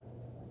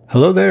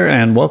Hello there,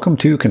 and welcome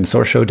to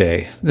Consortio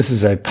Day. This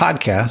is a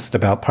podcast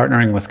about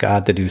partnering with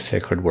God to do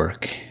sacred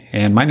work.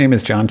 And my name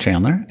is John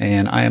Chandler,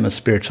 and I am a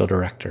spiritual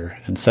director.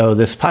 And so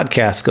this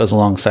podcast goes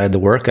alongside the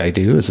work I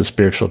do as a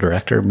spiritual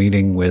director,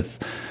 meeting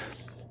with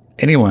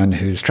anyone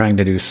who's trying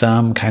to do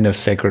some kind of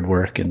sacred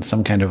work in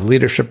some kind of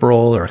leadership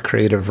role or a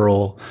creative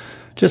role,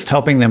 just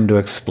helping them to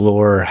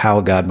explore how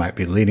God might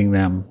be leading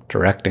them,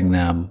 directing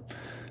them,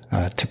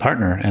 to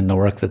partner in the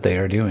work that they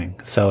are doing.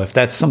 So if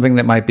that's something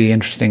that might be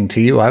interesting to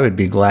you, I would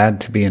be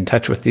glad to be in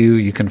touch with you.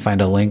 You can find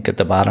a link at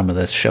the bottom of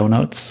the show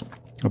notes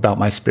about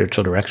my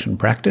spiritual direction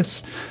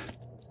practice.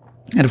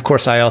 And of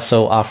course, I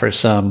also offer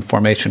some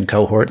formation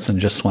cohorts and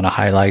just want to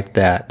highlight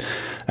that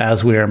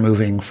as we are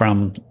moving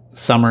from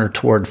summer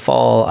toward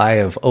fall, I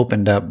have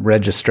opened up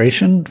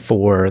registration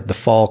for the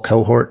fall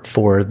cohort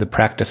for the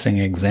Practicing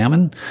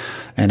Examen.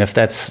 And if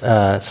that's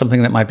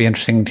something that might be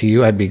interesting to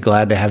you, I'd be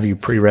glad to have you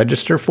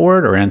pre-register for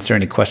it or answer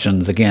any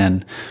questions.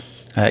 Again,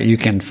 you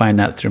can find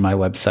that through my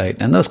website.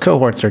 And those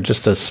cohorts are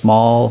just a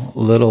small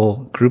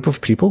little group of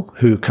people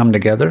who come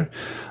together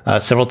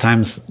several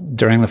times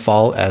during the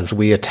fall as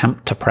we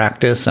attempt to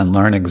practice and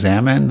learn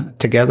Examen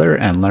together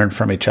and learn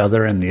from each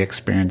other and the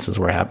experiences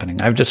we're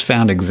happening. I've just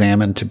found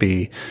Examen to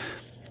be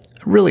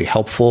really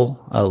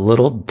helpful, a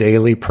little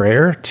daily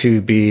prayer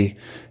to be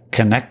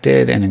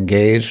connected and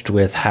engaged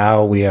with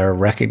how we are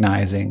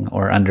recognizing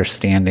or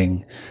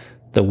understanding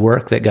the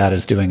work that God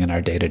is doing in our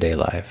day-to-day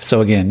life.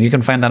 So again, you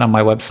can find that on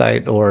my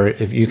website, or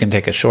if you can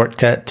take a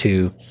shortcut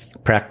to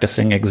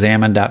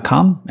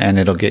practicingexamen.com and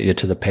it'll get you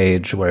to the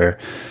page where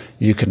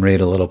you can read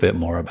a little bit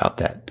more about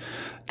that.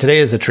 Today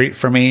is a treat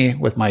for me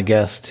with my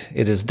guest.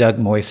 It is Doug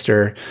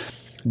Moister.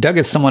 Doug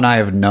is someone I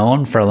have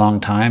known for a long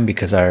time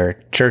because our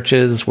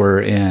churches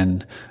were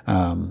in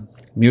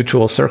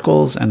mutual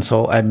circles. And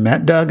so I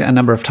met Doug a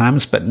number of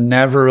times, but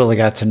never really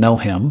got to know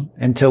him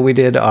until we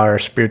did our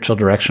spiritual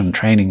direction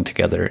training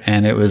together.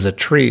 And it was a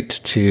treat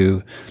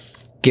to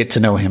get to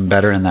know him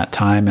better in that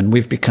time. And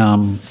we've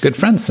become good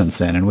friends since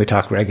then, and we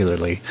talk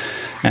regularly.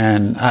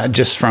 And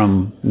just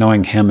from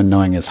knowing him and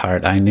knowing his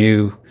heart, I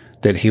knew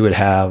that he would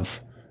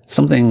have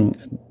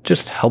something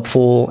just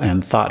helpful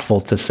and thoughtful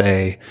to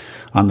say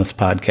on this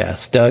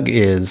podcast. Doug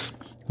is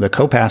the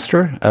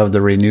co-pastor of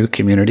the Renew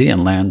community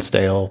in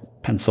Lansdale,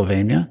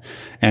 Pennsylvania,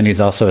 and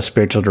he's also a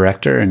spiritual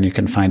director, and you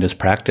can find his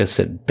practice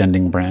at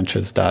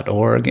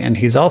bendingbranches.org. And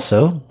he's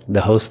also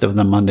the host of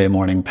the Monday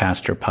Morning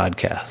Pastor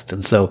podcast.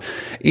 And so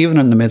even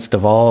in the midst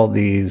of all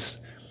these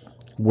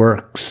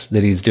works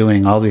that he's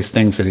doing, all these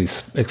things that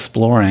he's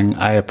exploring,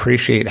 I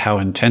appreciate how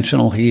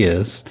intentional he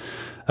is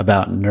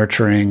about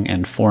nurturing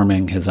and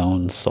forming his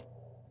own soul.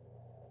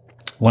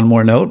 One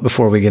more note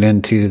before we get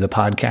into the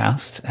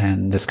podcast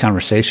and this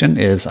conversation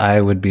is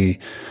I would be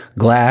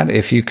glad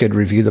if you could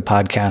review the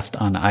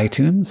podcast on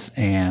iTunes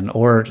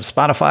or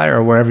Spotify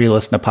or wherever you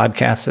listen to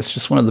podcasts. It's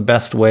just one of the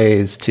best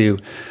ways to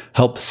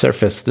help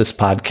surface this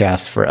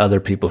podcast for other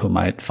people who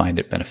might find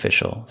it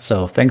beneficial.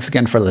 So thanks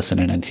again for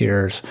listening. And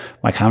here's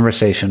my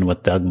conversation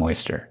with Doug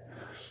Moister.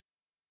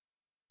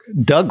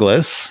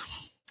 Douglas,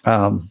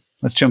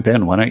 let's jump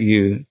in. Why don't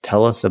you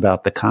tell us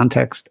about the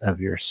context of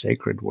your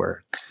sacred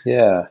work?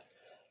 Yeah.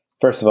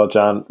 First of all,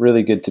 John,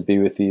 really good to be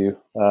with you.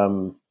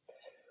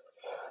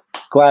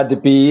 Glad to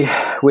be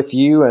with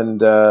you and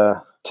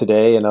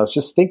today. And I was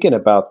just thinking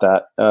about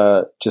that,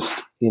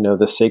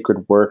 the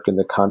sacred work and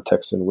the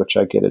context in which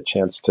I get a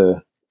chance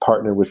to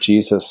partner with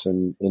Jesus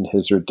in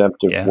his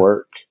redemptive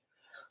work.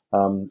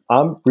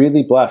 I'm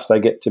really blessed. I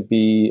get to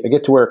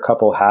wear a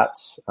couple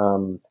hats.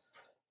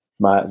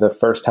 The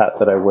first hat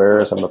that I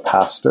wear is I'm a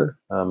pastor.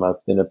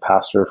 I've been a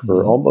pastor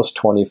for almost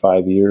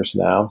 25 years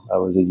now. I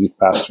was a youth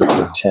pastor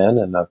for 10,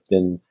 and I've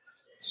been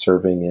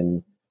serving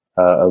in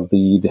a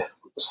lead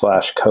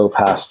 /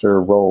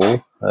 co-pastor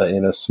role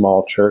in a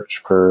small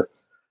church for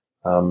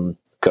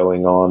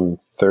going on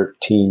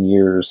 13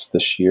 years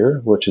this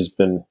year, which has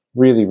been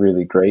really,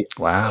 really great.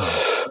 Wow.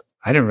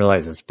 I didn't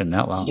realize it's been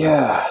that long.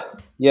 Yeah.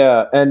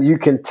 Yeah. And you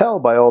can tell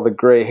by all the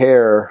gray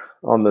hair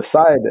on the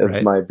side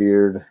of my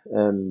beard.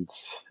 And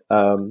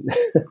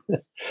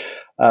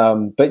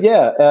but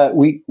yeah,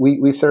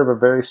 we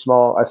serve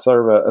I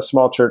serve a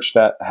small church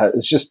that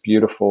is just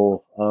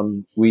beautiful.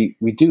 We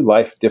do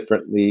life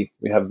differently.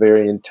 We have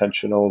very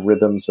intentional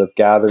rhythms of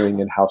gathering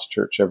in house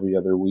church every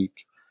other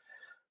week.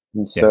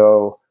 And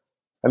so,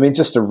 I mean,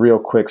 just a real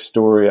quick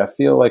story. I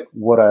feel like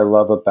what I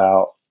love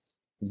about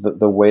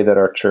the way that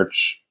our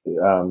church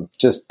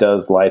just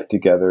does life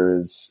together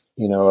is,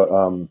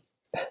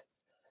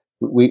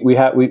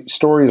 we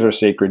stories are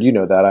sacred. You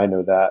know that, I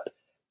know that,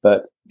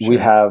 but we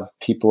have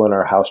people in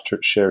our house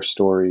church share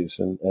stories,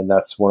 and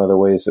that's one of the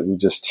ways that we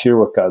just hear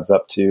what God's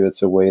up to.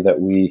 It's a way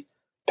that we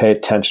pay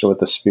attention to what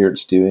the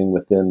Spirit's doing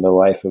within the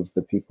life of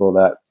the people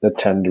that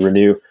attend to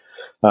Renew.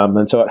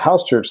 And so at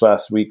house church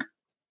last week,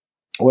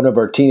 one of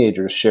our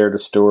teenagers shared a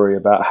story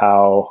about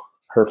how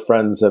her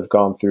friends have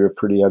gone through a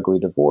pretty ugly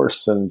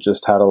divorce and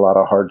just had a lot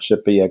of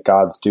hardship, but yet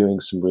God's doing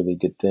some really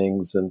good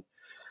things. And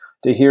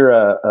to hear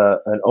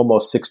an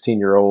almost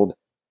 16-year-old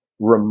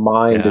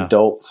remind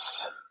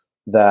adults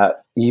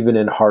that even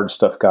in hard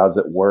stuff, God's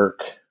at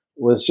work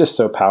was just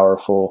so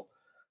powerful.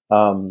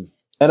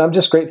 And I'm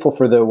just grateful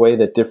for the way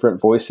that different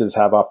voices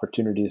have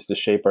opportunities to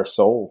shape our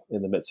soul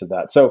in the midst of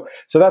that. So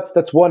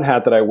that's one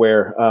hat that I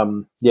wear.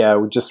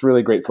 We're just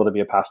really grateful to be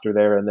a pastor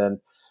there. And then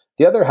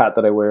the other hat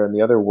that I wear and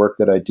the other work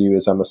that I do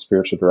is I'm a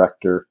spiritual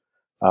director.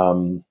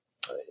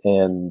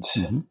 And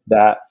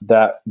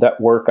that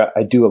work,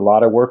 I do a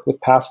lot of work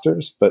with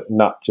pastors, but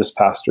not just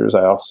pastors.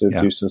 I also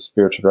do some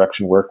spiritual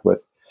direction work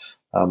with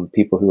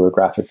people who are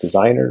graphic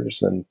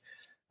designers and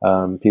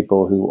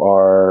people who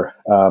are,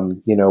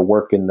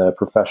 work in the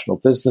professional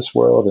business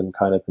world and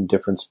kind of in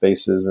different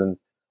spaces.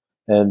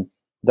 And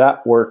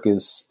that work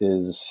is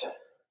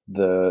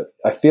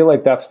I feel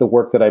like that's the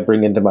work that I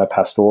bring into my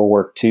pastoral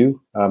work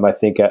too. I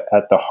think at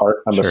the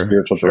heart, I'm a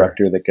spiritual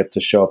director that gets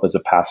to show up as a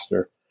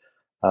pastor.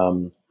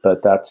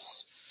 But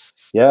that's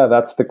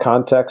the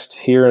context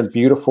here in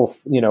beautiful,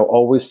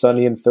 always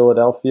sunny in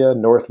Philadelphia,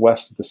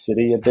 northwest of the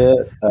city a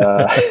bit.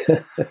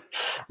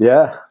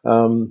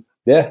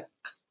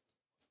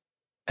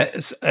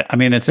 It's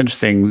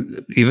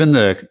interesting. Even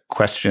the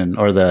question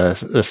or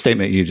the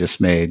statement you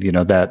just made,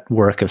 that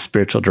work of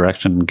spiritual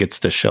direction gets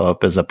to show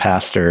up as a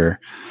pastor,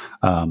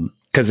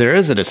 because there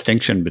is a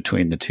distinction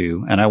between the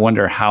two. And I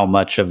wonder how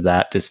much of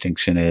that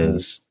distinction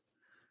is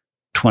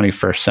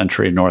 21st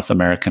century North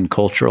American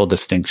cultural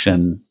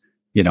distinction,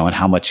 and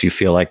how much you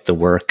feel like the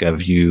work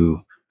of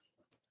you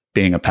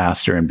being a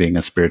pastor and being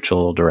a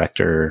spiritual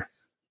director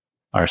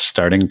are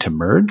starting to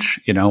merge,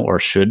 or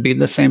should be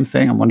the same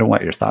thing. I'm wondering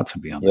what your thoughts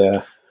would be on that.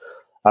 Yeah.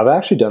 I've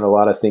actually done a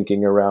lot of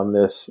thinking around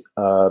this,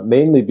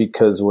 mainly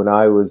because when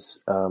I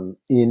was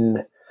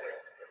in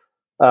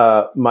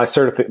my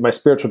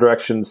spiritual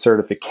direction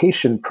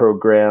certification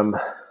program,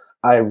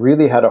 I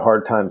really had a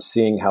hard time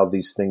seeing how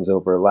these things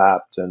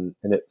overlapped. And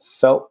it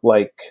felt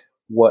like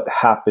what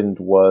happened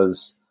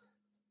was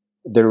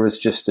there was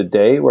just a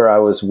day where I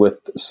was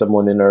with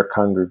someone in our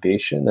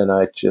congregation and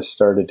I just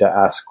started to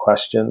ask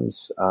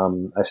questions.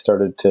 I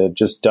started to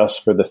just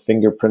dust for the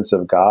fingerprints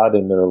of God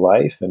in their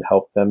life and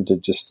help them to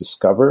just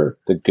discover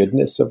the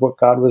goodness of what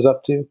God was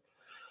up to.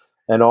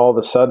 And all of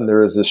a sudden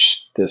there was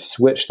this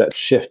switch that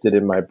shifted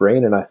in my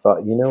brain. And I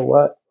thought, you know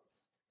what?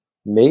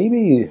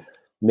 Maybe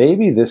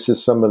this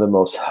is some of the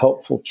most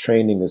helpful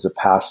training as a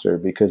pastor,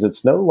 because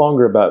it's no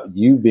longer about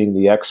you being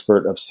the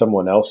expert of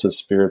someone else's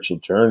spiritual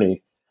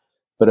journey,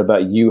 but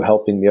about you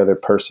helping the other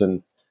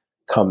person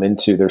come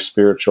into their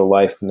spiritual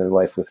life and their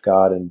life with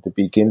God and to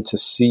begin to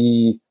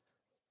see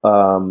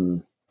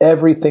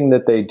everything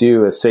that they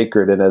do as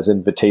sacred and as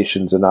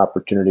invitations and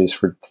opportunities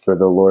for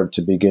the Lord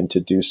to begin to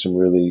do some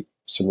really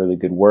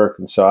good work.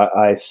 And so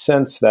I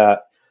sense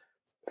that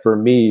for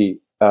me,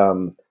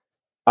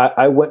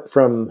 I went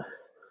from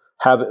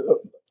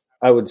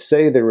I would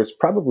say there was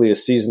probably a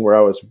season where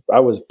I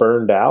was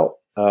burned out.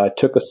 I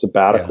took a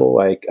sabbatical.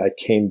 I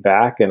came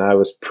back and I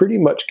was pretty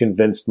much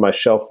convinced my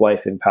shelf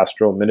life in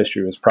pastoral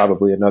ministry was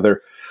probably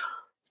another,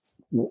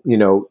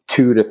 2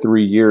 to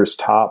 3 years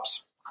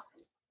tops.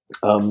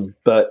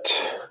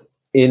 But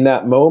in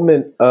that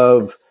moment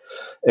of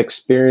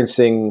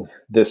experiencing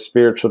this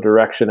spiritual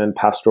direction and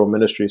pastoral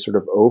ministry sort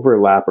of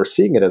overlap, or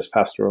seeing it as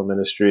pastoral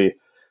ministry,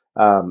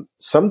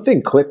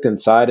 something clicked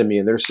inside of me,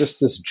 and there's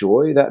just this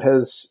joy that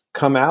has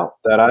come out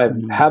that I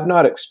have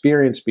not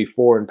experienced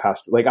before in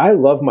pastor. Like, I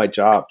love my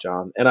job,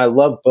 John, and I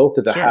love both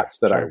of the hats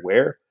that I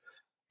wear.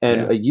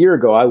 And a year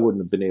ago, I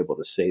wouldn't have been able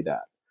to say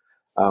that.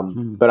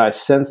 But I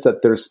sense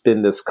that there's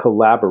been this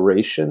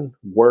collaboration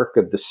work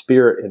of the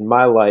Spirit in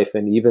my life,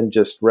 and even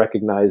just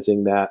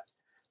recognizing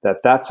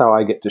that's how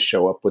I get to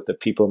show up with the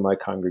people in my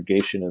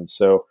congregation. And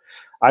so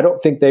I don't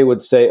think they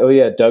would say, oh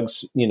yeah,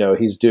 Doug's,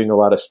 he's doing a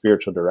lot of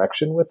spiritual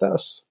direction with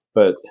us,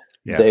 but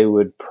they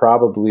would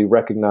probably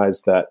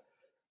recognize that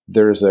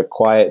there's a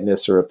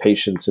quietness or a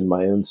patience in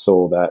my own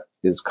soul that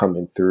is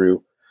coming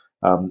through.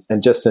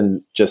 And just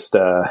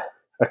a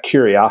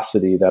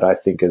curiosity that I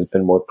think has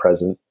been more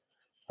present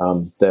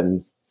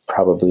than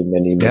probably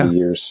many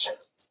years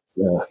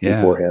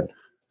beforehand.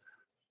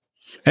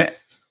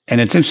 And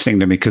it's interesting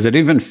to me because it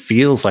even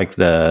feels like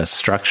the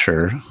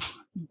structure,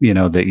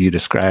 that you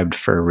described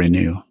for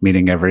Renew,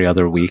 meeting every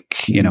other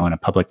week, in a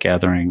public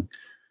gathering,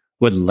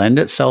 would lend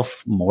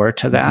itself more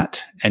to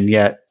that. And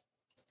yet,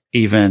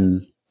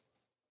 even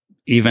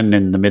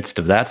in the midst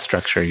of that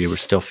structure, you were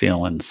still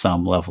feeling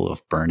some level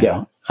of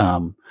burnout.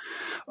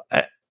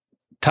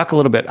 Talk a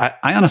little bit. I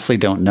honestly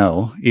don't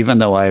know, even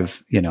though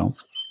I've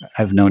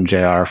known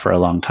JR for a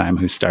long time,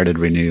 who started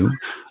Renew,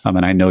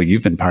 and I know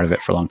you've been part of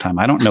it for a long time.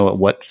 I don't know at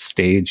what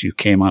stage you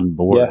came on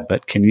board,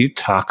 but can you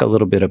talk a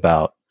little bit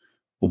about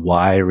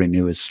why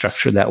Renew is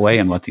structured that way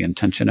and what the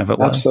intention of it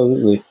was?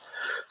 Absolutely.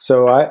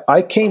 So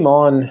I came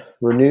on,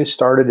 Renew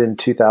started in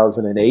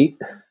 2008,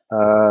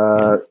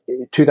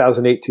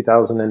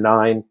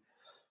 2009,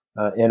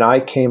 and I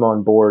came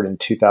on board in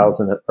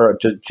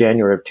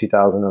January of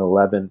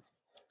 2011.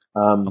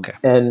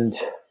 And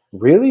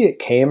really, it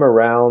came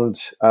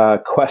around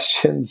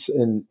questions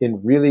in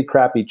really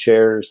crappy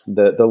chairs.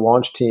 The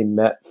launch team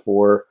met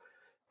for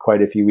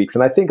quite a few weeks,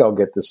 and I think I'll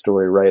get the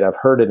story right. I've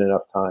heard it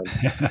enough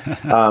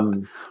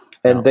times.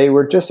 And they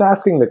were just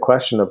asking the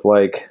question of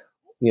like,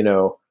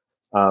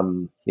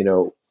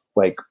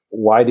 like,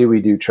 why do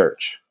we do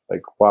church?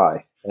 Like,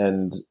 why?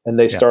 And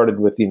they started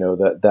with,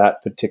 that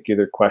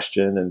particular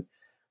question. And,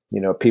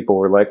 people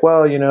were like,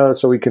 well,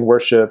 so we can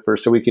worship, or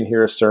so we can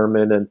hear a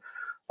sermon, and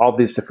all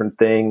these different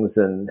things.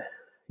 And,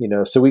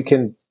 so we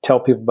can tell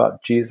people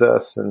about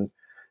Jesus. And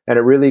it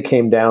really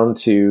came down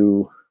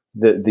to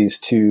these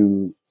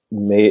two,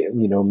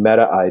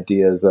 meta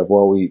ideas of,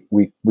 well,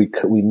 we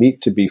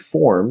meet to be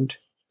formed.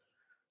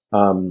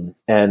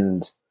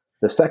 And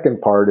the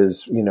second part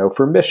is,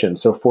 for mission.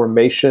 So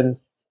formation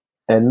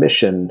and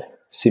mission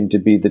seem to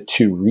be the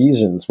two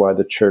reasons why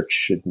the church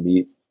should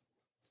meet.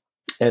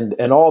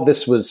 And all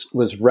this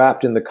was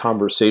wrapped in the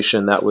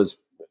conversation that was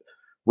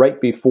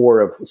right before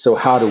of, so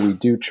how do we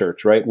do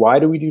church, right? Why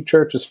do we do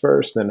church is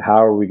first, and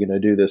how are we going to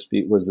do this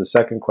was the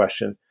second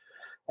question.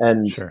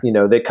 And, Sure.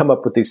 They come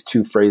up with these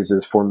two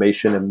phrases,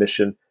 formation and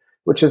mission,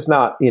 which is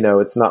not,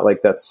 it's not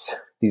like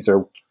these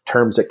are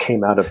terms that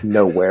came out of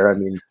nowhere. I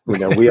mean,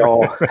 we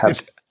all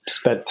have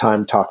spent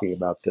time talking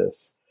about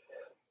this.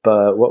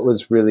 But what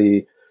was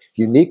really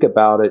unique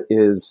about it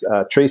is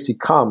Tracy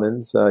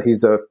Commons.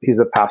 He's a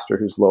pastor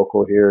who's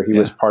local here. He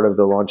was part of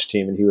the launch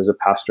team, and he was a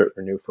pastor at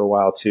Renew for a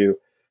while too.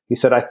 He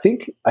said, I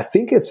think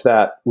it's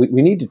that we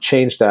need to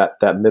change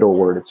that middle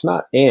word. It's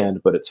not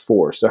and, but it's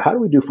for. So how do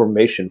we do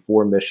formation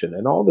for mission?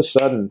 And all of a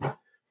sudden,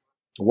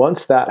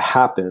 once that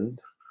happened,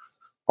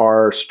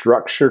 our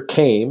structure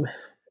came,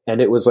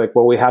 and it was like,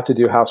 well, we have to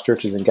do house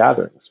churches and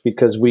gatherings,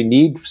 because we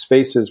need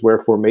spaces where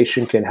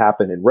formation can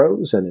happen in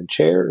rows and in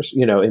chairs,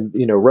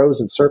 rows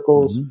and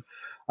circles,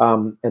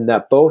 and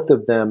that both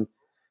of them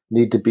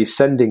need to be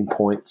sending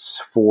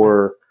points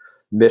for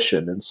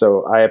mission. And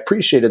so I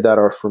appreciated that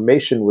our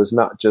formation was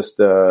not just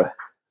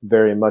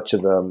very much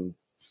of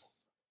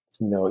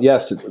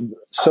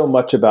so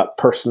much about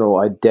personal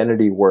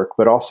identity work,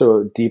 but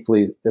also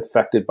deeply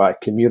affected by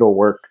communal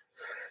work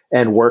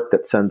and work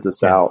that sends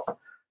us out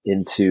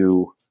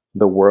into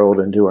the world,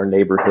 into our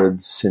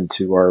neighborhoods,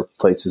 into our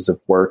places of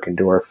work,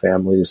 into our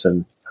families,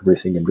 and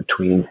everything in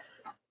between.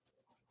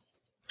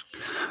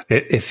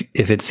 If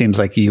it seems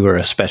like you were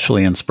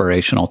especially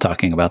inspirational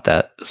talking about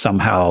that,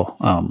 somehow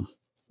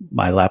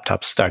my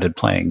laptop started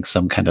playing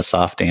some kind of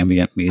soft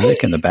ambient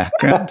music in the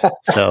background.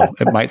 So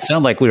it might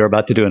sound like we were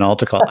about to do an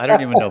altar call. I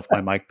don't even know if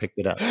my mic picked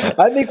it up.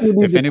 I think we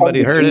need if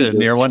anybody heard Jesus. It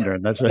and you're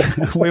wondering, that's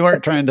right. We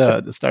weren't trying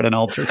to start an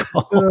altar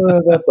call.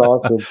 That's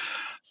awesome.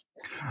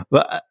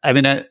 But I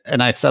mean,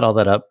 I set all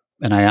that up,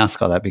 and I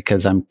ask all that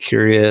because I'm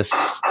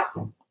curious,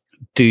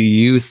 do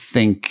you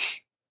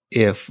think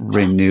if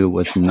Renew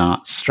was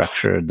not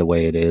structured the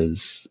way it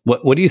is,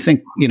 what do you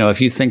think, if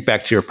you think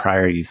back to your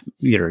prior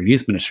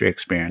youth ministry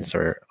experience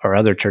or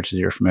other churches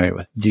you're familiar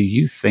with, do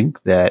you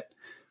think that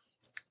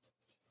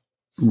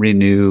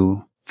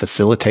Renew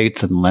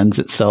facilitates and lends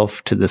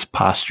itself to this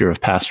posture of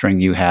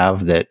pastoring you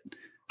have that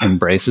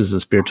embraces the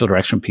spiritual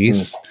direction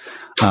piece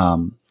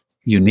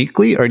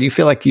uniquely? Or do you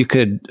feel like you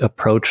could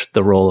approach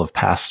the role of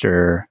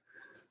pastor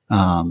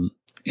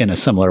in a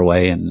similar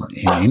way in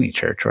any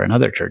church or in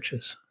other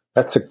churches?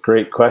 That's a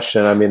great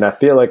question. I mean, I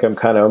feel like I'm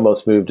kind of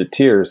almost moved to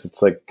tears.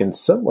 It's like, in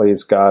some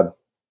ways, God,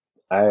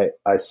 I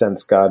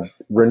sense God.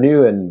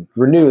 Renew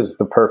is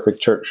the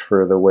perfect church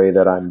for the way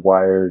that I'm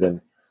wired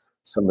and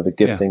some of the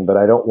gifting, but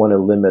I don't want to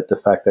limit the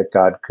fact that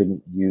God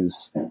couldn't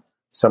use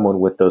someone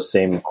with those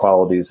same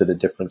qualities at a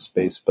different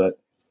space. But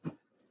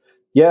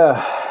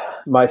yeah,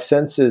 my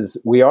sense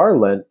is we are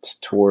lent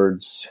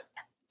towards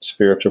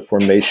spiritual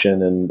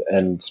formation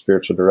and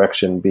spiritual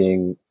direction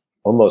being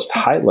almost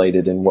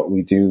highlighted in what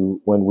we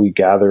do when we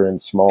gather in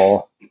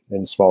small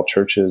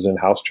churches and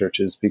house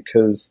churches,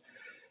 because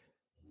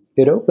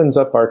it opens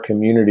up our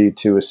community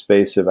to a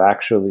space of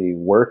actually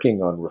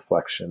working on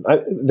reflection.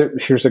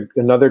 Here's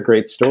another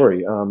great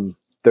story.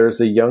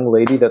 There's a young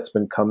lady that's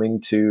been coming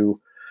to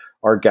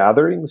our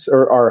gatherings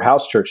or our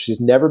house church.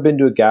 She's never been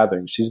to a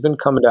gathering. She's been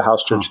coming to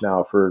house church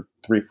now for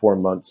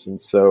 3-4 months.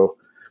 And so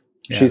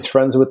she's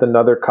friends with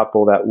another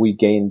couple that we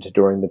gained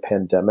during the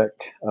pandemic.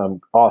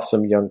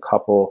 Awesome young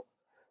couple.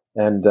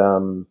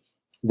 And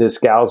this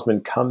gal's been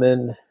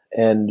coming,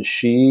 and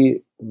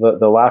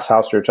the last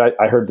house church,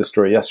 I heard the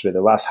story yesterday,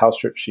 the last house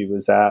church she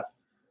was at,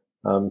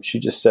 she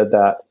just said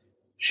that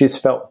she's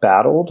felt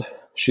battled.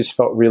 She's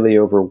felt really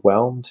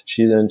overwhelmed.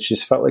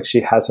 She's felt like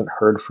she hasn't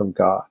heard from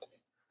God.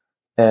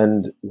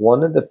 And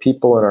one of the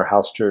people in our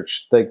house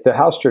church, like the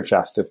house church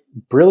asked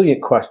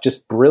brilliant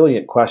questions,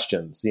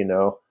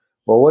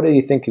 well, what do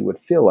you think it would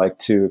feel like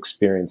to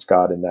experience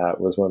God in that,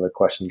 was one of the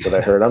questions that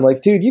I heard. I'm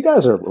like, dude, you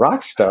guys are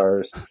rock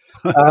stars.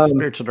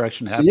 Spiritual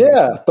direction happening.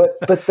 Yeah.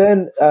 But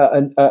then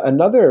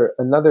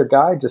another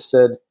guy just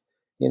said,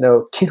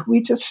 can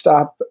we just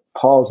stop,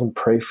 pause, and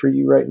pray for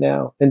you right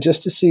now? And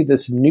just to see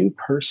this new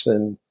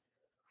person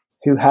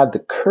who had the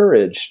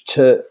courage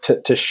to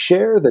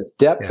share the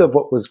depth of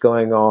what was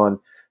going on,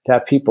 to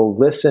have people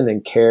listen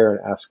and care and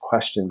ask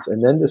questions,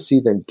 and then to see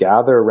them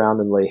gather around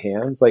and lay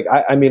hands. Like,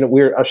 I mean, I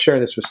was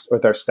sharing this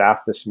with our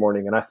staff this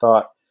morning, and I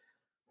thought,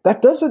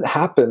 that doesn't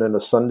happen in a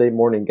Sunday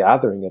morning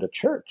gathering at a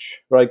church,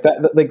 right?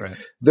 Right.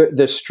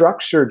 The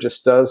structure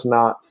just does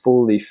not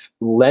fully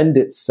lend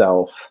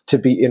itself to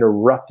be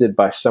interrupted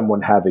by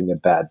someone having a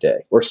bad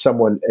day or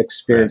someone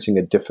experiencing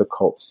a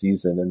difficult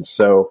season. And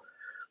so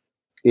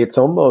it's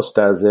almost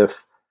as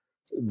if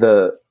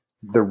the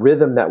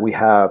rhythm that we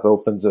have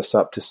opens us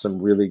up to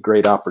some really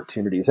great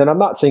opportunities. And I'm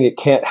not saying it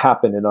can't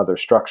happen in other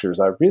structures.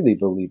 I really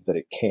believe that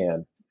it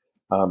can.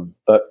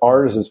 But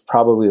ours is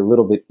probably a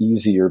little bit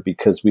easier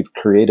because we've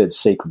created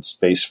sacred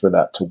space for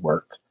that to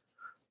work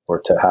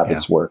or to have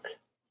its work.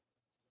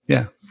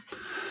 Yeah.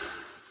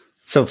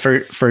 So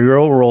for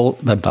your role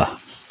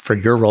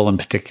in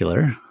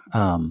particular,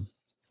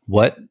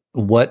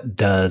 what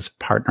does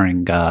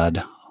partnering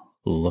God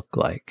look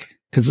like?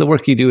 Because the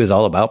work you do is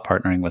all about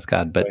partnering with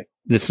God, but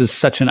this is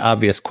such an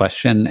obvious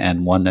question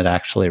and one that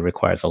actually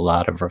requires a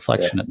lot of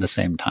reflection at the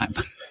same time,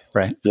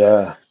 right?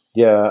 Yeah.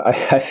 Yeah.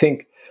 I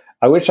think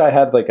I wish I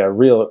had like a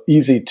real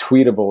easy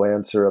tweetable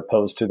answer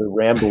opposed to the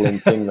rambling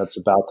thing that's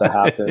about to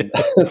happen.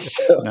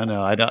 So,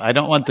 no, I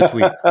don't want the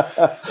tweet.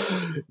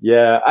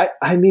 Yeah.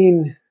 I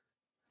mean,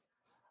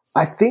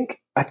 I think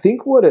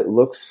what it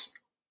looks,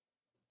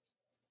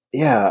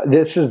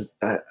 this is,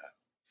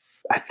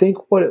 I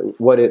think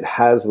what it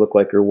has looked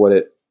like, or what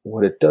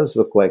it does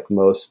look like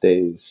most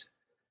days,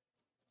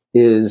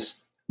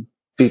 is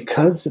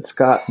because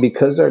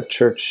our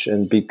church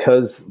and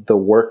because the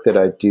work that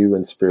I do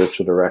in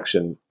spiritual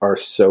direction are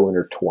so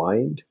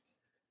intertwined,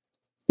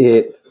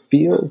 it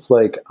feels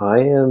like I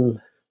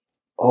am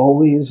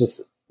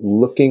always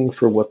looking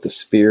for what the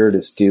Spirit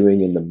is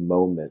doing in the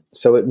moment.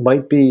 So it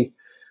might be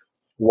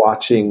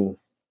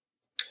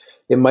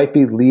it might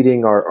be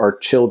leading our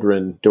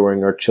children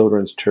during our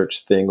children's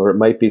church thing, or it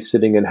might be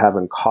sitting and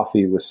having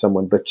coffee with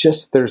someone, but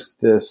just there's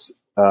this,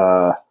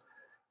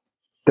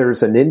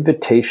 there's an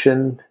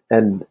invitation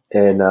and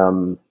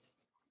I'm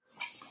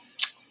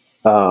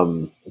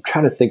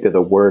trying to think of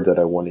the word that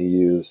I want to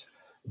use.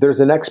 There's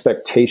an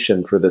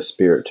expectation for the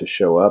Spirit to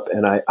show up.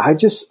 And I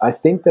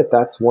think that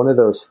that's one of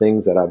those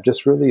things that I've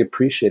just really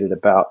appreciated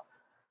about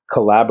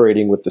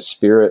collaborating with the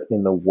Spirit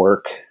in the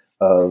work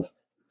of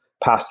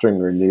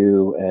pastoring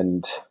Renew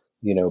and,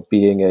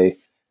 being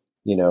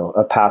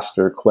a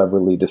pastor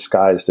cleverly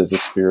disguised as a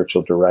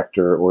spiritual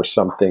director or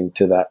something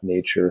to that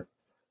nature.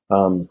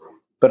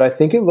 But I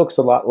think it looks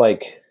a lot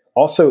like,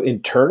 also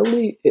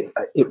internally,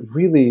 it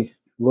really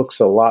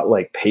looks a lot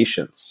like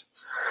patience.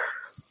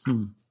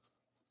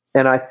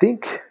 And I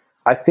think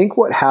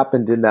what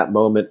happened in that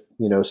moment,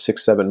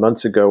 6-7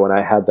 months ago, when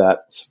I had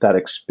that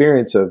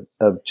experience of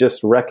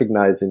just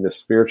recognizing the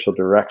spiritual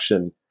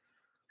direction,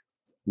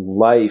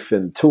 life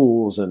and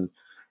tools and,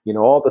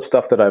 all the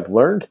stuff that I've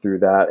learned through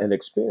that and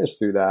experienced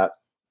through that,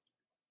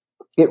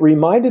 it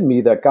reminded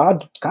me that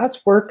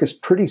God's work is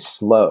pretty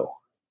slow.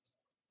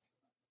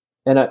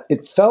 And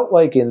it felt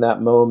like in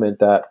that moment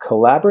that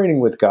collaborating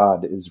with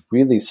God is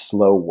really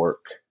slow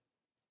work.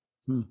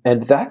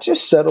 And that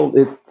just settled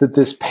it, that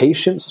this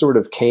patience sort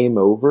of came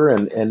over,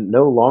 and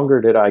no longer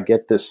did I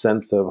get this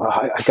sense of,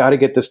 I got to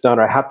get this done,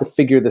 or I have to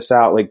figure this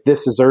out. Like,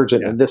 this is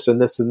urgent and this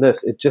and this and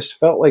this. It just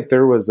felt like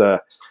there was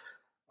a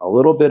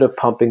little bit of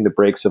pumping the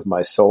brakes of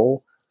my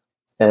soul.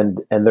 And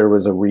there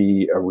was a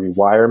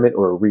rewirement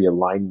or a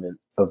realignment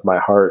of my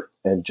heart,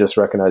 and just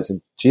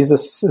recognizing,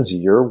 Jesus, this is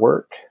your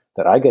work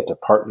that I get to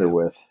partner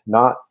with,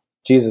 not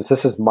Jesus,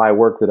 this is my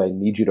work that I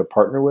need you to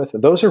partner with.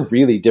 Those are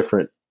really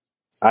different,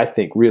 I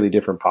think, really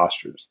different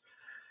postures.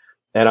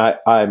 And I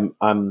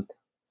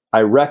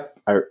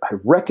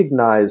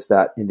recognize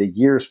that in the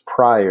years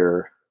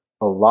prior,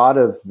 a lot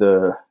of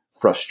the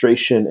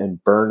frustration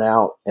and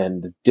burnout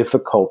and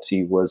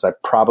difficulty was I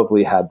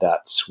probably had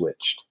that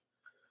switched.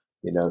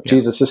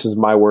 Jesus, this is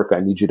my work. I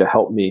need you to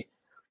help me,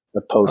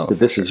 opposed to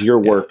this is your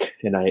work,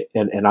 and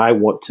I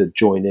want to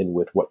join in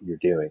with what you're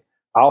doing.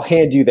 I'll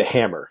hand you the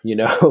hammer,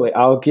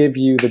 I'll give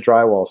you the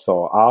drywall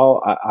saw.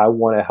 I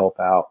want to help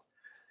out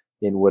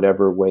in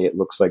whatever way it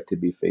looks like to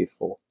be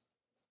faithful.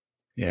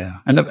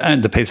 Yeah.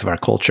 And the pace of our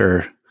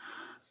culture,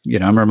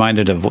 I'm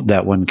reminded of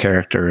that one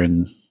character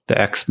in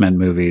the X-Men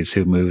movies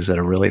who moves at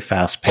a really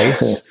fast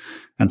pace.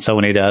 And so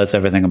when he does,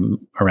 everything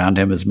around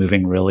him is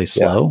moving really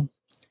slow.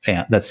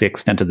 Yeah. And that's the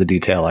extent of the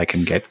detail I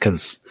can get,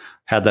 because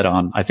I had that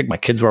on. I think my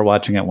kids were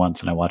watching it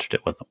once and I watched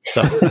it with them.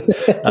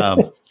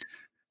 So,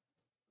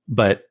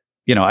 but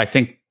I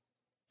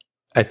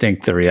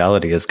think the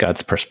reality is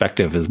God's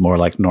perspective is more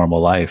like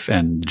normal life,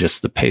 and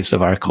just the pace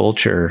of our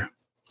culture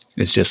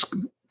is just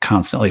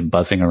constantly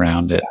buzzing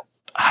around at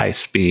high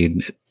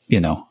speed,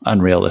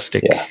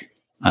 unrealistic,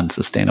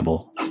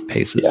 unsustainable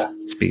paces,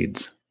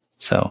 speeds.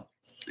 So,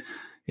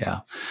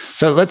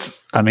 So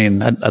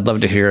I'd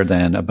love to hear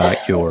then about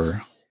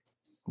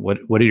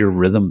what do your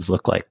rhythms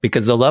look like?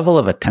 Because the level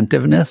of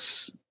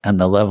attentiveness and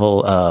the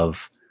level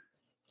of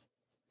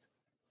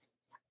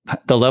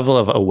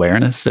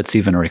awareness that's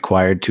even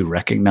required to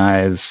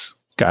recognize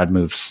God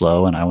moves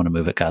slow and I want to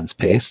move at God's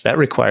pace. That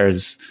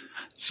requires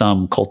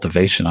some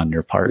cultivation on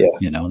your part.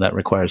 That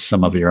requires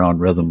some of your own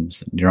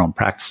rhythms and your own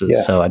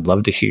practices. So I'd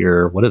love to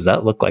hear, what does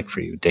that look like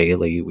for you?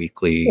 Daily,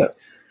 weekly?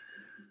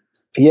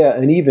 Yeah.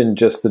 And even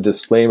just the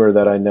disclaimer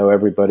that I know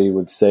everybody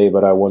would say,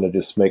 but I want to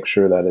just make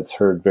sure that it's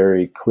heard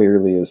very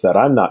clearly, is that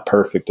I'm not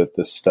perfect at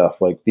this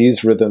stuff. Like,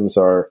 these rhythms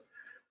are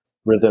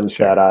rhythms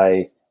that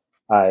I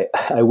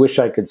wish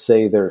I could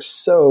say they're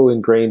so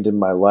ingrained in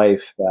my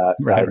life that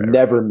I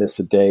never miss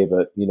a day.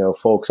 But,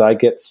 folks, I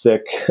get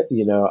sick,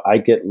 I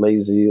get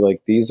lazy.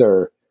 Like, these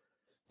are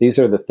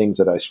the things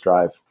that I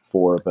strive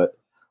for, but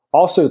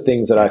also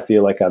things that I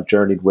feel like I've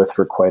journeyed with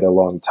for quite a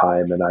long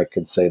time. And I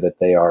could say that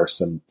they are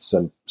some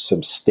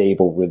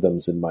stable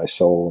rhythms in my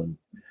soul.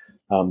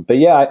 And, but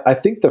yeah, I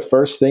think the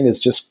first thing is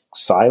just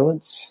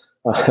silence.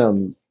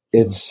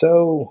 It's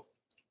so,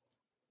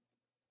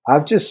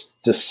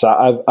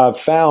 I've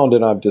found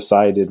and I've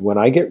decided, when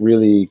I get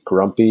really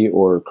grumpy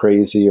or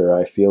crazy, or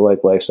I feel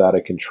like life's out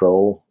of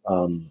control,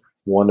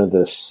 one of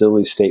the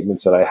silly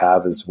statements that I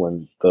have is,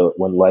 when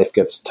life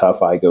gets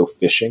tough, I go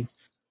fishing.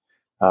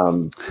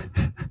 And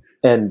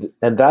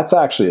that's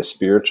actually a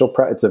spiritual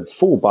it's a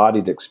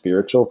full-bodied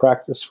spiritual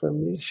practice for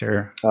me.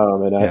 Sure.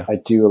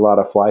 I do a lot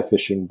of fly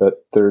fishing,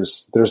 but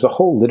there's a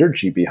whole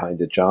liturgy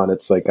behind it, John.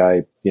 It's like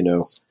I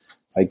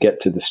get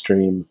to the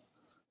stream,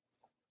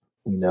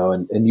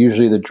 and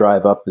usually the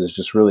drive up is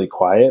just really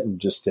quiet and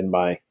just in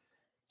my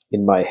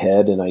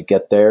head. And I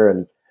get there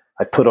and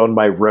I put on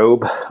my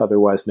robe,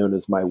 otherwise known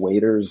as my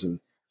waders. And,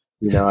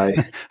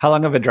 how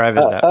long of a drive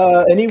is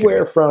that?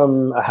 Anywhere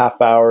from a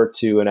half hour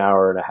to an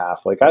hour and a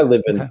half. Like, I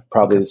live in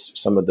probably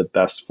some of the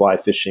best fly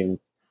fishing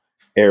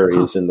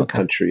areas in the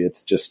country.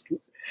 It's just,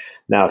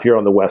 now if you're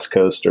on the West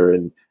Coast or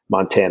in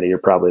Montana, you're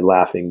probably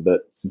laughing,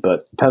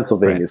 but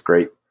Pennsylvania is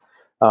great.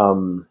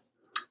 And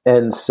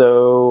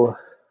so,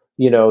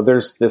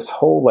 there's this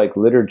whole like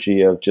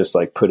liturgy of just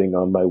like putting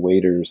on my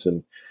waders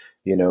and,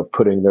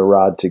 putting the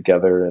rod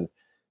together and,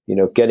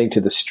 getting to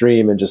the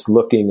stream and just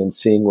looking and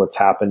seeing what's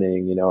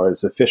happening.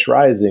 Is the fish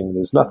rising?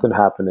 There's nothing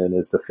happening.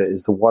 Is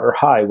the water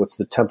high? What's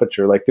the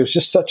temperature? Like, there's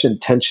just such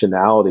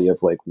intentionality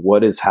of like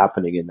what is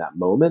happening in that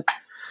moment,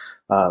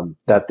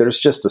 that there's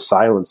just a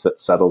silence that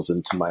settles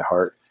into my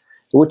heart,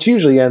 which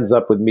usually ends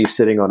up with me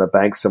sitting on a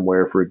bank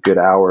somewhere for a good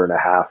hour and a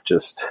half,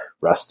 just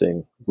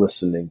resting,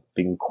 listening,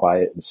 being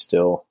quiet and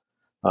still.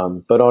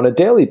 But on a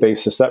daily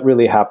basis, that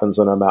really happens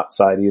when I'm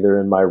outside, either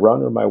in my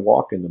run or my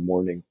walk in the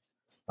morning.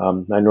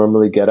 I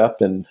normally get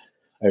up and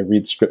I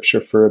read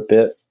scripture for a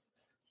bit.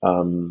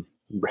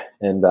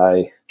 And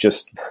I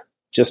just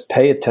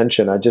pay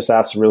attention. I just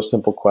ask real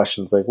simple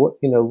questions like,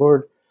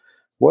 Lord,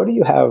 what do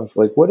you have?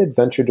 Like, what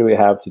adventure do we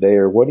have today?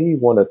 Or what do you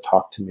want to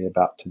talk to me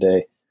about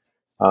today?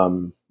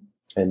 And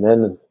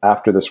then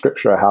after the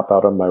scripture, I hop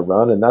out on my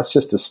run, and that's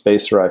just a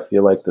space where I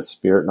feel like the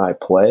Spirit and I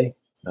play.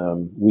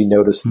 We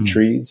notice the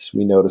trees,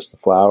 we notice the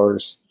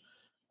flowers.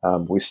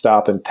 We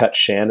stop and pet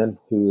Shannon,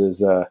 who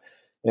is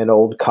an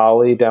old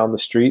collie down the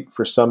street.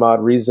 For some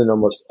odd reason,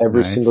 almost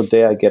every single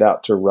day I get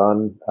out to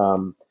run,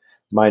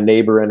 my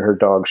neighbor and her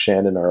dog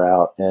Shannon are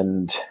out,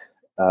 and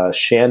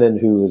Shannon,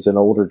 who is an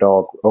older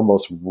dog,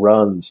 almost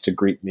runs to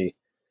greet me.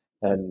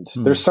 And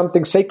there's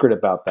something sacred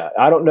about that.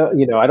 I don't know,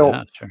 I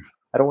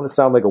don't want to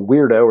sound like a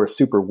weirdo or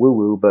super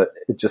woo-woo, but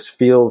it just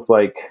feels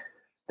like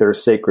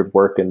there's sacred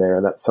work in there.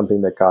 And that's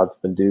something that God's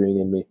been doing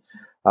in me.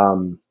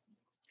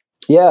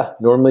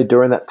 Normally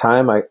during that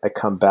time, I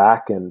come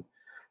back, and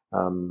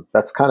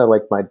that's kind of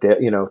like my day,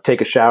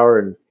 take a shower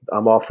and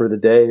I'm off for the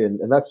day.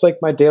 And that's like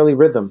my daily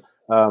rhythm.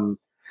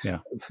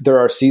 There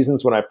are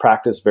seasons when I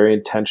practice very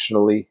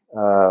intentionally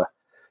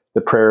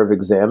the prayer of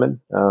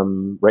examine.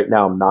 Right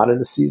now, I'm not in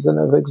a season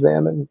of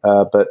examine,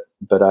 but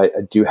I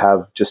do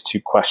have just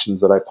 2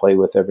 questions that I play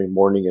with every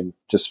morning, and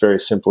just very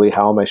simply,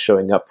 how am I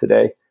showing up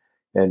today,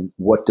 and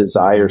what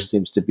desire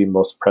seems to be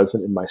most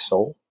present in my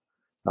soul?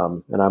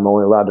 And I'm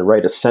only allowed to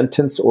write a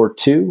sentence or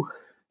 2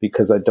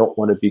 because I don't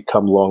want to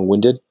become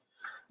long-winded.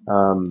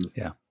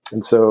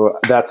 And so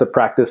that's a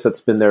practice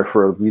that's been there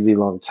for a really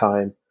long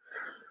time.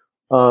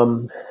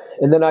 And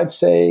then I'd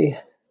say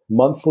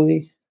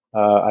monthly,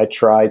 I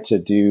try to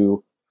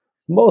do,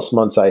 most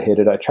months I hit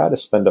it. I try to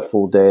spend a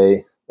full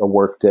day, a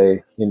work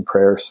day in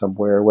prayer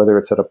somewhere, whether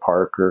it's at a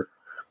park or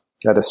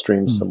at a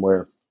stream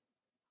somewhere.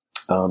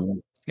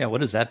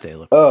 What does that day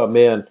look like? Oh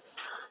man,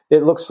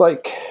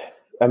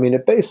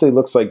 it basically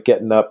looks like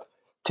getting up,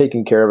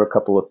 taking care of a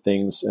couple of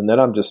things, and then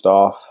I'm just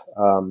off.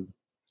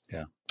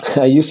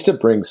 I used to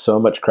bring so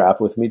much crap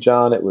with me,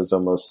 John. It was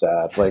almost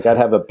sad. Like, I'd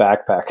have a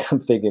backpack.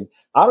 I'm thinking,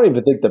 I don't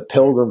even think the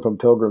Pilgrim from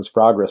Pilgrim's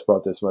Progress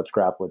brought this much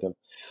crap with him.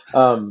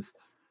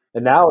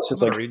 And now it's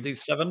just like, read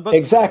these 7 books.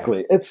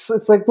 Exactly. It's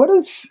like, what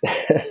is,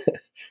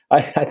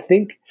 I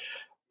think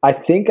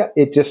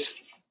it just,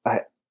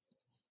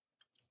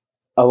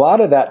 a lot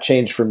of that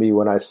changed for me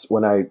when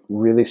I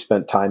really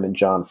spent time in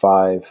John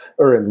 5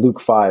 or in Luke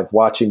 5,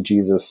 watching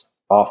Jesus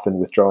often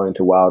withdrawing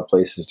to wild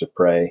places to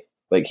pray.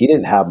 Like, he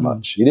didn't have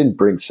much. He didn't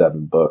bring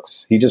 7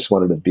 books. He just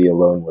wanted to be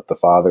alone with the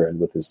Father and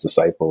with his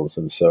disciples.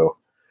 And so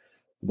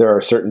there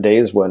are certain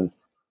days when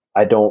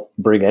I don't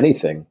bring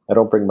anything. I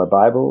don't bring my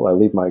Bible. I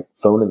leave my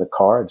phone in the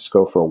car. I just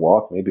go for a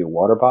walk, maybe a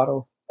water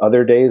bottle.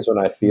 Other days when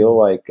I feel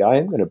like I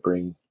am going to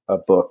bring a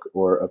book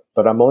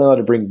but I'm only allowed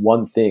to bring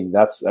one thing.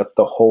 That's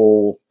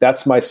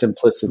my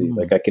simplicity.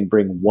 Like I can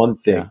bring one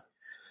thing,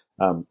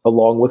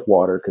 along with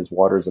water, because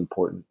water is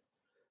important.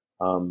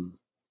 And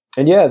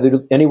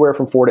anywhere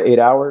from 4 to 8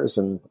 hours,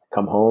 and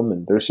come home,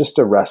 and there's just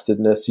a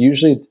restedness.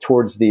 Usually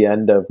towards the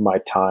end of my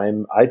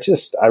time, I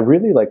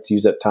really like to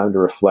use that time to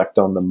reflect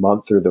on the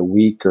month or the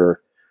week or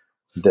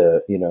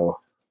the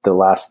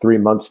last 3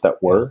 months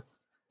that were,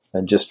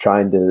 and just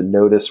trying to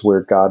notice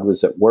where God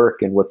was at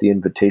work and what the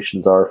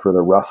invitations are for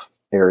the rough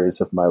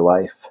areas of my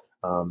life.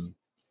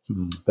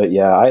 But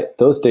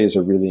those days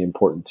are really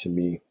important to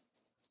me.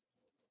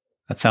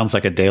 That sounds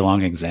like a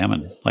day-long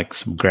examine, like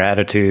some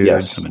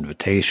gratitude, some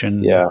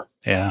invitation. Yeah.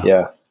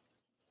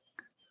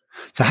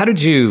 So how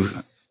did you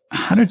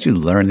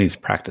learn these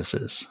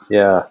practices?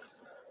 Yeah.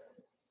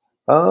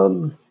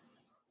 I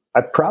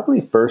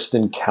probably first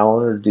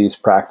encountered these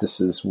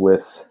practices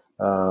with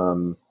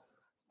a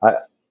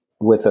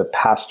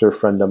pastor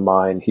friend of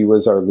mine. He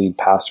was our lead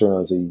pastor when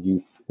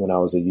I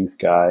was a youth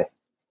guy.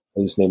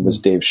 His name was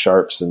Dave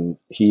Sharps, and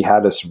he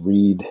had us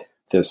read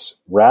this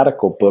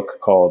radical book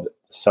called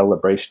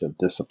Celebration of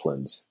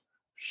Disciplines.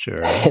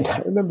 Sure. And I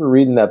remember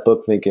reading that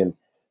book thinking,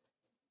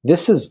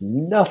 this is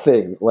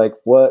nothing like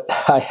what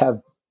I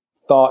have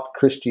thought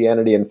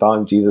Christianity and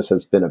following Jesus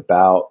has been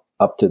about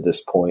up to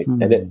this point.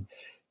 And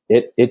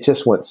it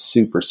just went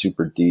super,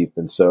 super deep.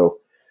 And so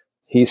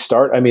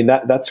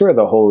that's where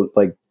the whole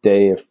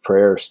day of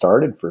prayer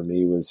started for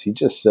me. Was he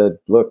just said,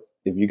 look,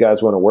 if you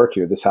guys want to work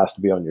here, this has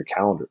to be on your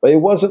calendar. But it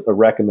wasn't a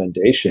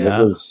recommendation.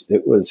 Yeah.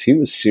 It was he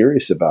was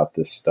serious about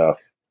this stuff.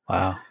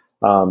 Wow.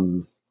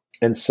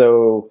 And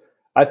so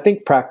I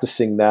think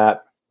practicing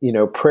that,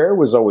 prayer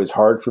was always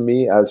hard for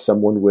me as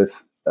someone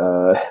with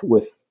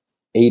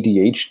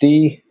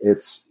ADHD.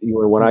 It's,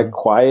 when I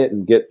quiet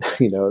and get,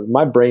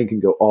 my brain can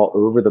go all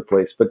over the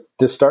place, but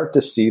to start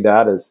to see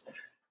that as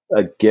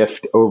a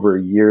gift over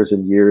years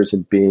and years,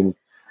 and being,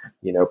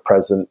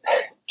 present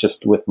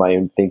just with my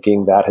own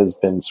thinking, that has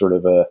been sort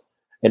of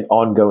an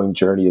ongoing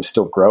journey of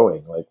still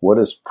growing. Like, what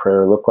does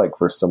prayer look like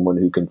for someone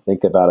who can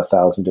think about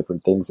 1,000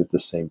 different things at the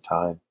same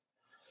time?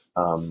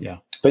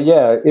 But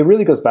it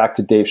really goes back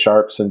to Dave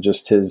Sharps and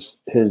just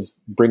his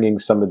bringing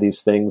some of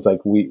these things. Like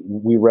we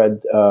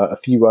read a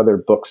few other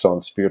books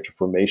on spiritual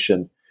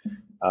formation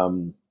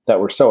that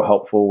were so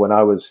helpful. When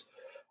I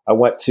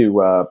went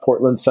to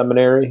Portland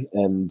Seminary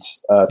and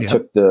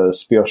took the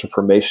spiritual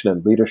formation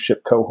and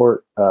leadership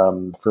cohort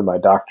for my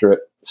doctorate.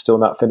 Still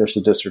not finished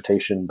the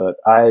dissertation, but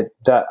I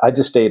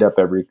just stayed up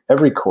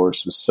every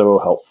course. Was so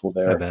helpful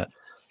there. I bet.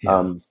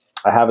 Yeah.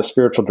 I have a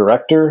spiritual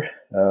director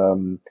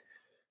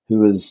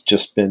who has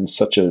just been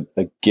such a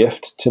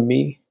gift to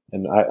me.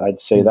 And I'd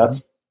say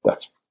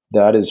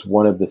that is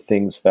one of the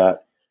things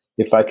that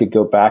if I could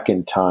go back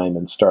in time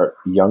and start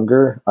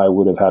younger, I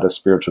would have had a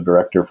spiritual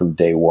director from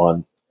day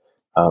one,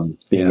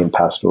 being in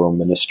pastoral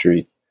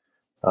ministry.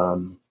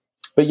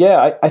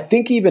 I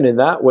think even in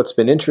that, what's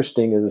been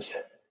interesting is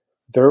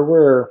there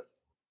were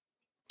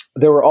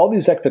all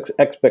these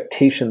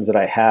expectations that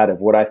I had of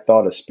what I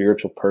thought a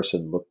spiritual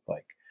person looked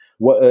like,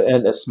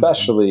 and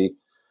especially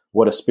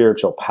what a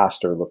spiritual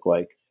pastor looked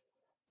like.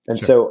 And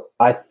so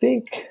I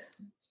think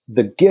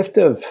the gift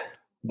of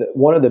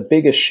one of the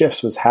biggest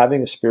shifts was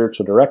having a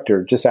spiritual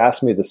director just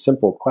ask me the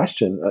simple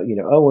question.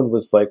 Owen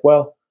was like,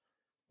 well,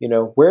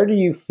 where do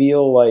you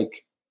feel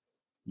like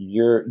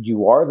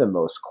you are the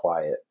most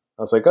quiet?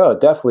 I was like, oh,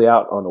 definitely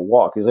out on a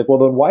walk. He's like, well,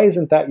 then why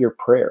isn't that your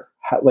prayer?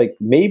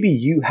 Maybe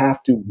you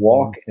have to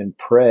walk and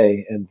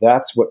pray, and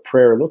that's what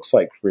prayer looks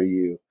like for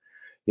you,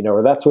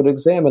 or that's what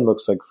examine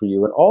looks like for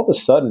you. And all of a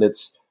sudden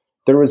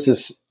there was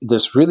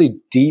this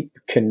really deep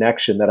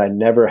connection that I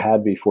never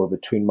had before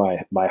between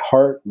my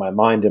heart, my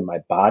mind, and my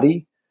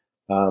body.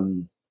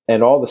 And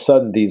all of a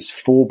sudden these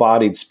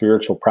full-bodied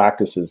spiritual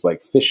practices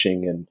like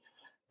fishing and,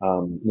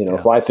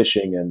 fly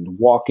fishing and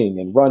walking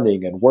and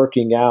running and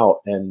working out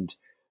and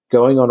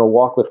going on a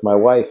walk with my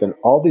wife, and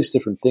all these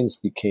different things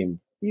became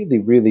really,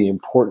 really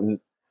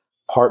important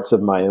parts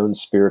of my own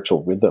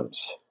spiritual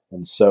rhythms.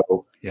 And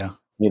so,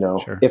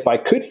 if I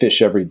could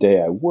fish every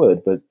day, I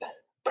would, but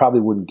probably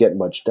wouldn't get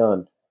much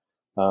done.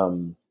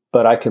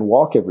 But I can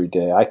walk every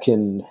day. I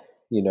can,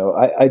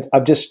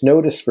 I've just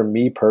noticed for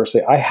me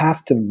personally, I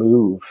have to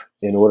move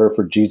in order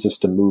for Jesus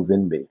to move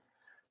in me.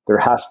 There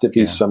has to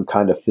be some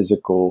kind of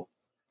physical.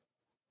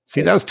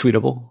 See, that was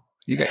tweetable.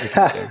 You got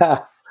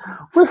your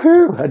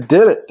woohoo! I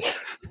did it.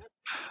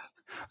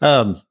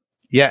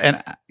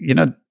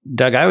 And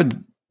Doug, I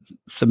would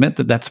submit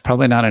that that's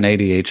probably not an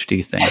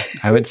ADHD thing.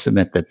 I would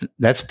submit that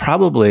that's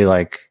probably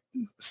like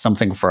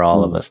something for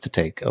all of us to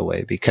take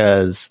away,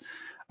 because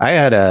I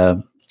had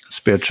a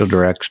spiritual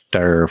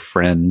director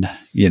friend,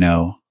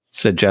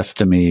 suggest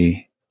to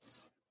me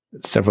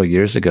several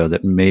years ago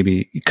that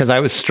maybe, because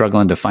I was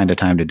struggling to find a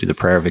time to do the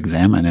prayer of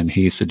examine, and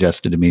he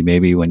suggested to me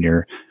maybe when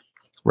you're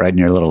riding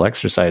your little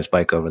exercise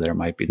bike over there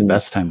might be the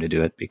best time to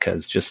do it,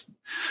 because just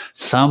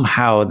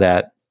somehow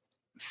that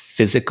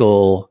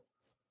physical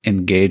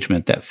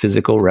engagement, that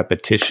physical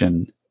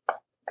repetition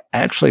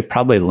actually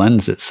probably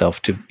lends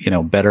itself to,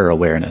 better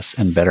awareness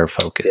and better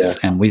focus.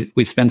 Yeah. And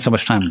we spend so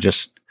much time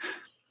just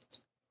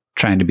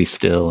trying to be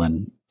still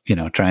and,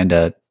 trying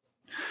to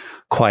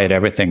quiet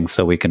everything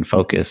so we can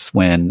focus,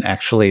 when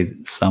actually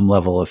some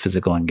level of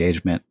physical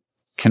engagement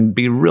can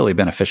be really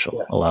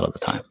beneficial a lot of the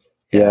time.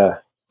 Yeah.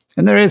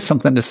 And there is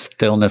something to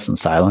stillness and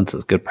silence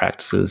as good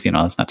practices.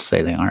 That's not to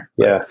say they aren't.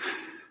 Yeah.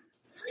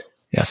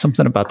 Yeah.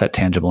 Something about that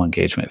tangible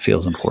engagement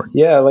feels important.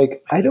 Yeah.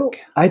 Like I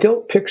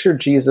don't picture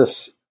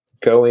Jesus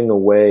going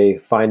away,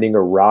 finding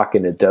a rock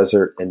in a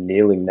desert and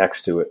kneeling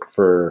next to it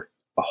for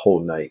a whole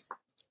night.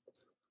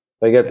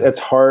 Like it's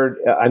hard.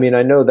 I mean,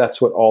 I know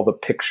that's what all the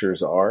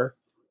pictures are,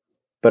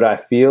 but I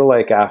feel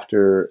like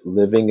after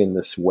living in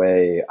this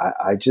way,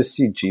 I just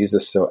see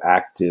Jesus so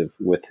active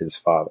with his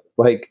Father,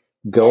 like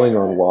going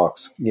on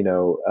walks,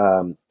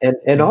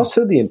 and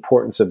also the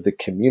importance of the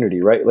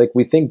community, right? Like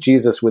we think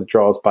Jesus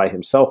withdraws by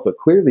himself, but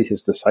clearly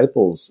his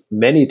disciples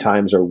many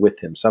times are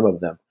with him, some of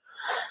them.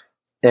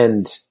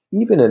 And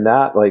even in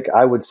that, like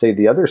I would say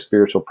the other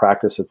spiritual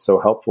practice that's so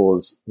helpful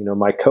is,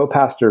 my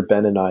co-pastor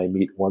Ben and I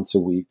meet once a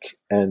week,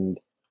 and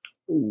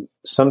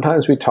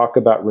sometimes we talk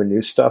about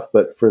Renew stuff,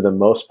 but for the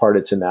most part,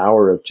 it's an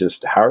hour of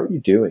just, how are you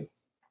doing?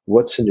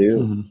 What's new?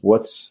 Mm-hmm.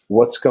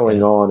 What's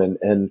going on?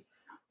 And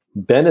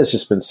Ben has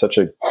just been such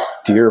a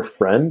dear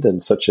friend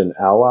and such an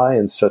ally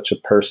and such a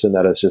person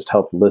that has just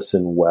helped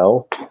listen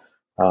well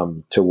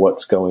to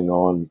what's going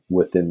on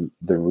within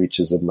the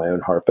reaches of my own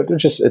heart. But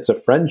it's a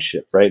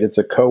friendship, right? It's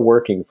a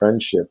co-working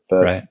friendship.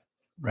 But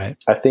right.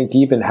 I think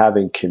even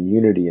having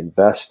community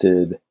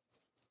invested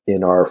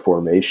in our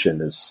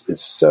formation is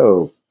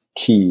so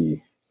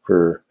key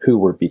for who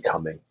we're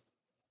becoming.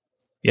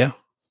 Yeah.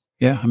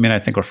 Yeah. I mean, I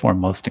think we're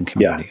formed most in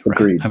community. Yeah,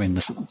 agreed. Right? I mean,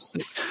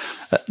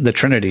 the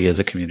Trinity is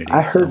a community.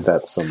 I heard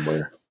that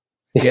somewhere.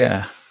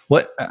 Yeah.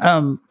 What,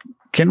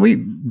 can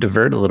we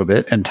divert a little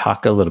bit and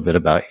talk a little bit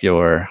about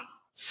your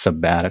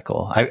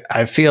sabbatical?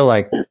 I feel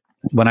like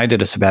when I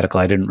did a sabbatical,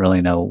 I didn't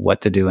really know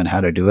what to do and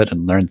how to do it,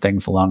 and learn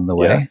things along the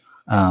way.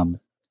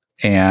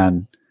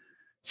 And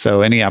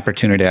so any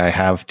opportunity I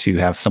have to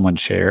have someone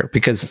share,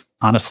 because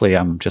honestly,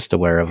 I'm just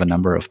aware of a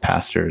number of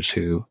pastors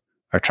who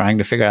are trying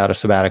to figure out a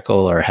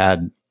sabbatical or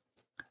had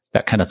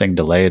that kind of thing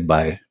delayed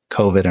by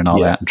COVID and all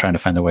that, and trying to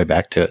find their way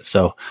back to it.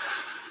 So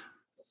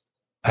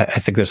I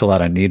think there's a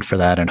lot of need for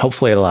that, and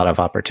hopefully a lot of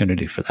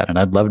opportunity for that. And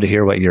I'd love to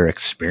hear what your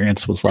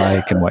experience was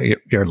like and what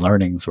your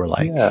learnings were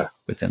like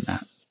within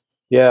that.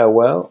 Yeah,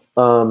 well,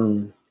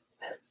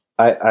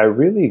 I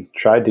really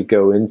tried to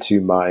go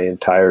into my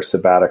entire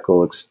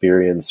sabbatical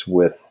experience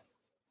with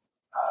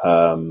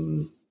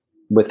an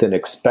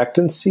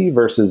expectancy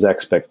versus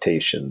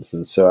expectations.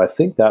 And so I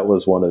think that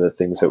was one of the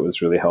things that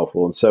was really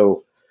helpful. And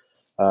so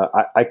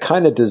I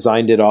kind of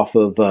designed it off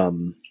of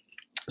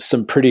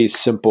some pretty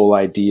simple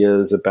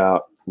ideas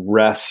about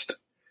rest,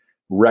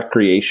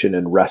 recreation,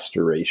 and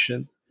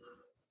restoration.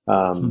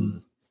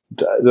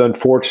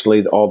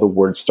 Unfortunately, all the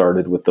words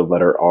started with the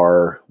letter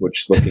R,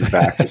 which looking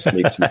back just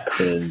makes me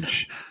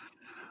cringe.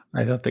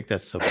 I don't think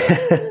that's so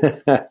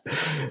bad.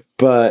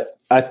 But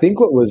I think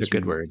what was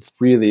good words.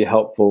 Really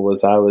helpful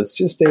was I was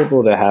just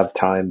able to have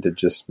time to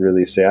just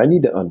really say, I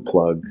need to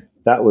unplug.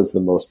 That was the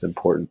most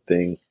important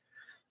thing.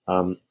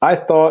 I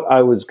thought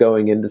I was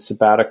going into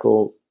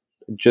sabbatical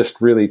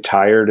just really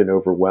tired and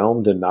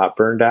overwhelmed and not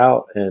burned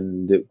out.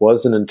 And it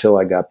wasn't until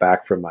I got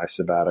back from my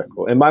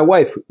sabbatical. And my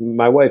wife,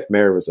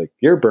 Mary, was like,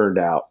 "You're burned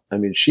out." I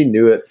mean, she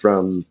knew it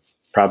from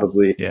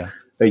probably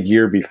a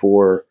year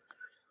before.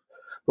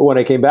 But when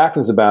I came back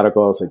from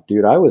sabbatical, I was like,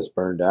 dude, I was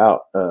burned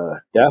out.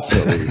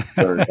 Definitely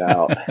burned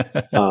out.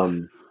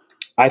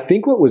 I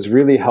think what was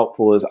really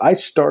helpful is I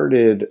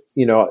started,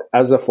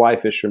 as a fly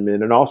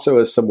fisherman and also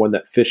as someone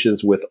that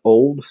fishes with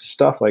old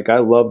stuff. Like I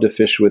love to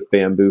fish with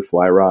bamboo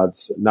fly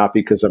rods, not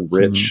because I'm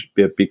rich,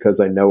 but because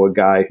I know a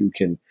guy who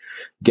can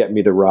get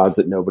me the rods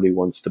that nobody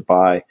wants to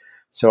buy.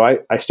 So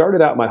I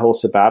started out my whole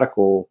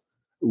sabbatical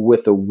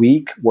with a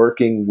week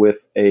working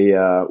with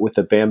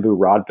a bamboo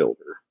rod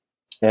builder.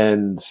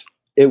 And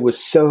it was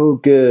so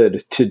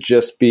good to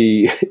just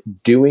be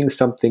doing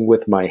something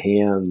with my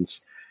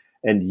hands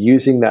and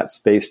using that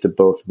space to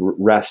both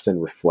rest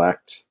and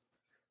reflect.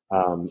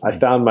 I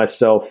found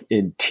myself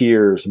in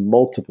tears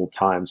multiple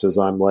times as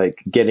I'm like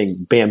getting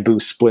bamboo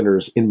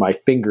splinters in my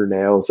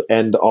fingernails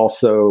and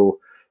also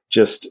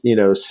just,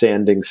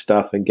 sanding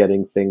stuff and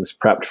getting things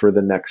prepped for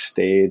the next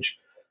stage.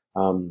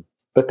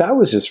 But that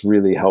was just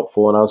really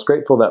helpful. And I was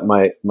grateful that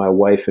my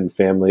wife and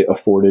family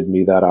afforded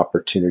me that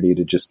opportunity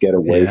to just get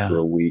away for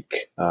a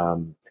week.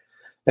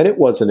 And it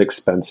wasn't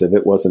expensive.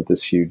 It wasn't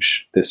this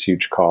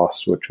huge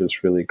cost, which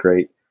was really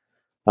great.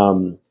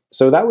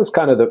 So that was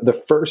kind of the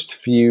first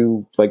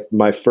few, like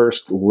my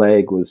first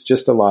leg was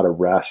just a lot of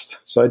rest.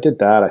 So I did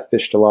that. I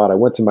fished a lot. I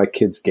went to my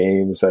kids'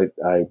 games. I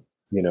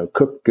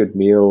cooked good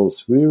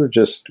meals. We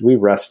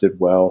rested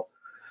well.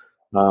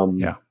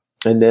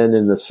 And then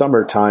in the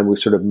summertime, we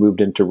sort of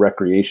moved into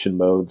recreation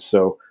mode.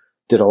 So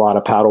did a lot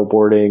of paddle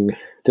boarding,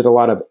 did a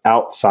lot of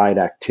outside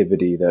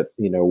activity that,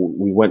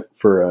 we went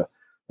for a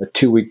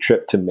 2-week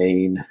trip to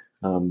Maine,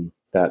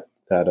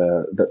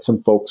 that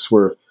some folks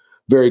were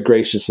very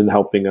gracious in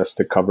helping us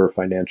to cover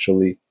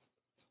financially,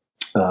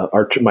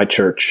 my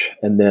church.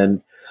 And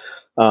then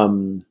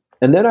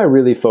I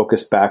really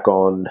focused back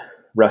on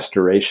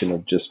restoration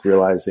of just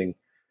realizing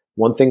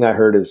one thing I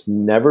heard is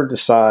never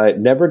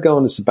go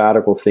into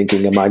sabbatical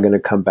thinking, am I going to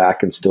come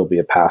back and still be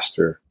a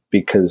pastor?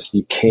 Because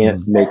you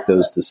can't make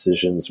those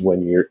decisions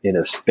when you're in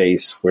a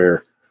space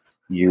where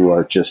you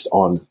are just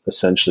on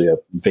essentially a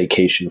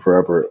vacation for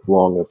however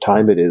long of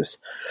time it is.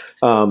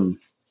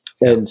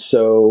 And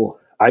so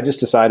I just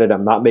decided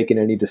I'm not making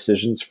any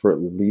decisions for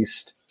at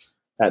least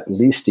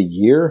a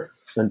year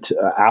until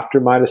after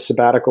my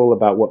sabbatical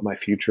about what my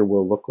future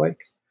will look like.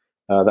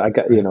 I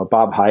got,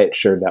 Bob Hyatt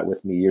shared that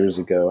with me years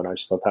ago, and I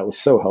just thought that was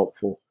so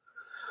helpful.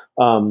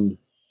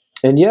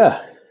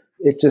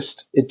 It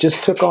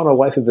just took on a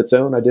life of its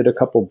own. I did a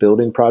couple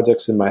building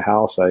projects in my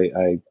house.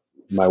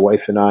 My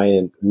wife and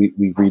I,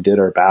 we redid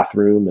our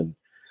bathroom and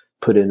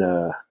put in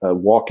a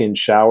walk-in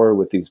shower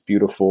with these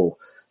beautiful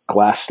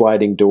glass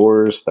sliding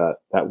doors.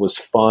 That was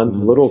fun. A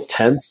little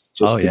tense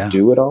just to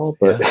do it all,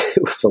 but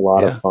it was a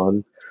lot of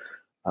fun.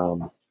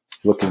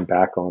 Looking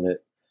back on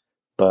it.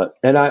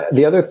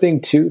 The other thing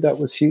too that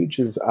was huge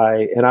is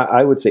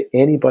I would say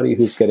anybody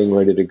who's getting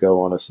ready to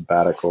go on a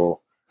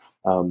sabbatical,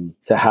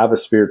 to have a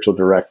spiritual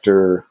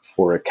director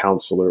or a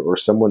counselor or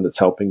someone that's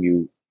helping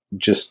you,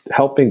 just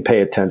helping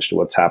pay attention to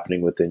what's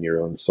happening within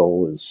your own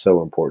soul is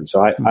so important.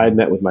 So I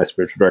met with my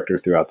spiritual director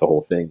throughout the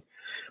whole thing.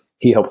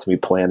 He helped me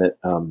plan it.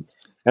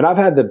 And I've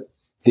had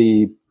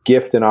the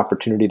gift and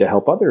opportunity to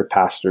help other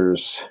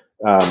pastors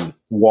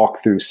walk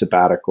through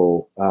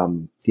sabbatical,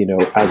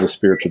 as a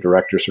spiritual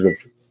director, sort of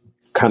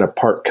kind of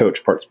part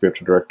coach, part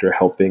spiritual director,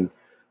 helping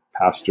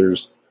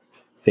pastors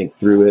think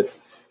through it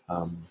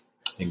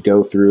and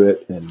go through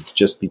it and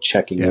just be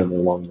checking in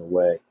along the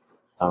way.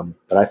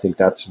 But I think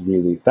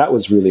that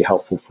was really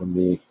helpful for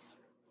me.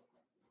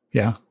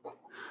 Yeah.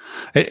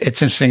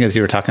 It's interesting as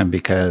you were talking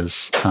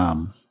because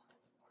a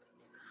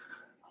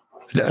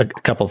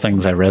couple of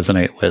things I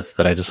resonate with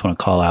that I just want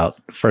to call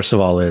out. First of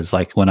all is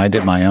like when I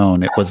did my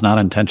own, it was not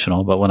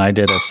intentional, but when I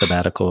did a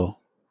sabbatical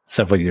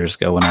several years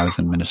ago when I was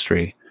in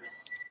ministry,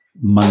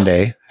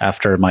 Monday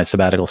after my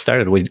sabbatical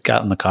started, we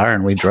got in the car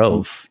and we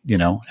drove,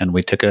 and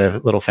we took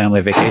a little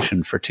family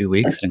vacation for 2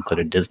 weeks. It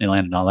included Disneyland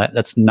and all that.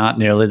 That's not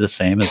nearly the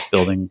same as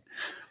building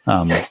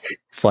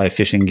fly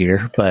fishing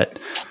gear, but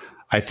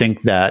I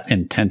think that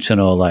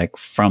intentional, like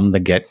from the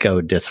get-go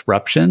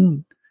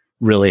disruption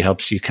really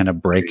helps you kind of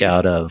break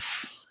out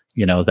of,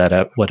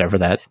 that whatever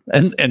that,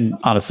 and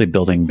honestly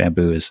building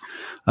bamboos,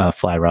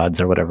 fly rods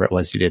or whatever it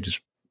was you did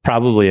is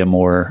probably a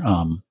more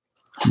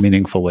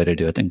meaningful way to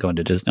do it than going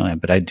to Disneyland,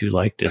 but I do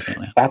like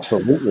Disneyland.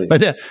 Absolutely.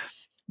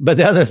 But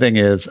the other thing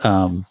is,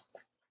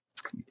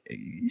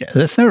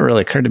 this never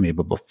really occurred to me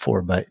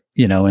before, but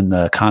in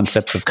the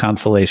concepts of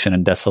consolation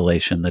and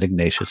desolation that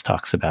Ignatius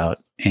talks about,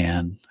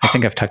 and I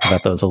think I've talked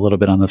about those a little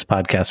bit on this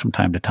podcast from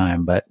time to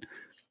time, but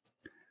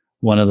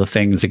one of the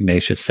things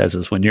Ignatius says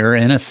is when you're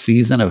in a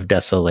season of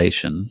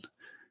desolation,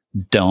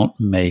 don't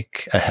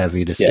make a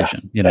heavy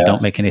decision.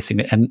 Don't make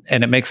anything. And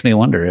it makes me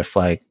wonder if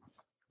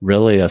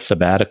really a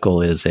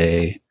sabbatical is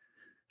a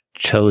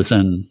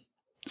chosen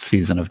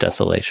season of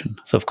desolation.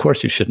 So of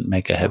course you shouldn't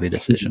make a heavy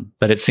decision,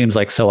 but it seems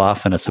like so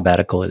often a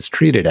sabbatical is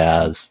treated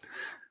as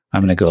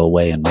I'm going to go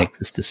away and make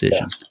this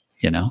decision,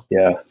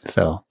 Yeah.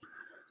 So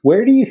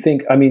where do you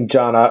think,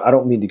 John, I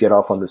don't mean to get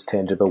off on this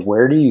tangent, but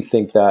where do you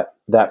think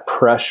that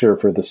pressure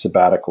for the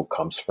sabbatical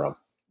comes from?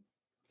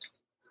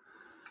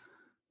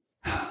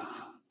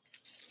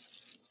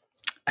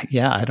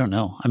 Yeah, I don't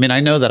know. I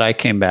know that I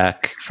came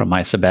back from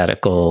my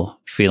sabbatical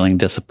feeling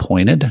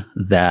disappointed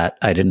that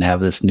I didn't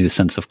have this new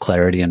sense of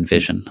clarity and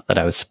vision that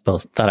I was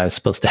supposed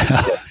to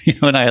have.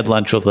 And I had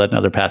lunch with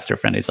another pastor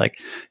friend. He's like,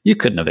 "You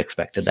couldn't have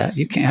expected that.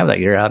 You can't have that.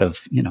 You're out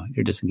of,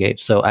 you're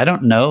disengaged." So I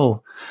don't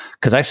know,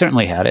 because I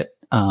certainly had it,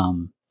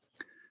 and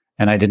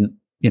I didn't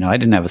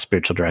have a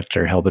spiritual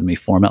director helping me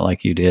form it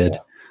like you did.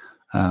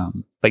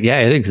 But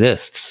yeah, it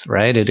exists,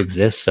 right? It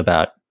exists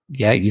about.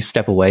 Yeah, you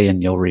step away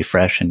and you'll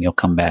refresh and you'll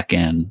come back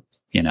in,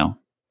 100%.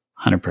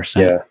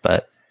 Yeah.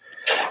 But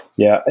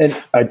yeah.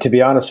 And to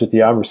be honest with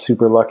you, I'm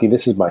super lucky.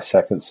 This is my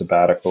second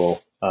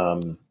sabbatical.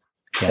 And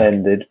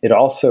it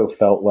also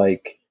felt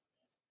like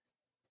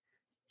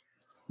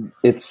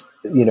it's,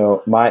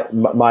 my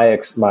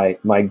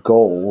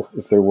goal,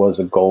 if there was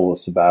a goal of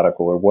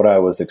sabbatical or what I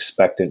was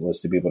expecting was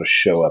to be able to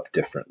show up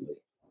differently.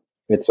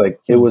 It's like,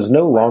 it was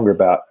no longer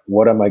about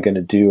what am I going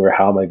to do or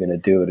how am I going to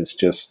do it? It's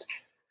just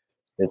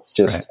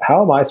right.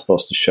 How am I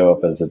supposed to show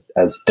up as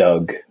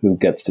Doug, who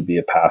gets to be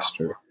a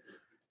pastor?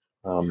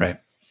 Right.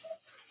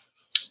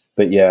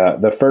 But yeah,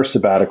 the first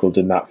sabbatical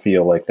did not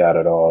feel like that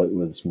at all. It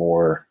was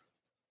more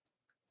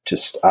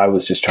I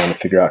was just trying to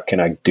figure out, can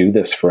I do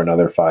this for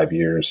another 5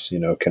 years?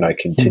 Can I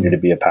continue to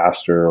be a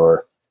pastor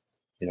or,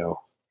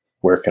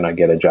 where can I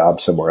get a job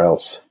somewhere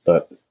else?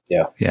 But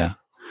yeah. Yeah.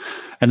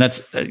 And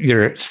that's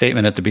your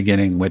statement at the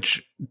beginning,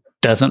 which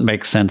doesn't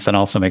make sense and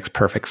also makes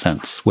perfect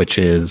sense, which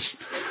is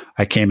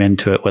I came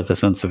into it with a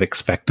sense of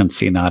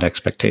expectancy, not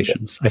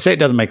expectations. I say it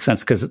doesn't make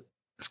sense because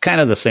it's kind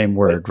of the same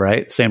word,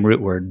 right? Same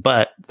root word,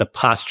 but the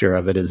posture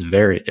of it is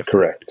very different.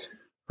 Correct.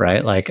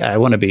 Right? Like I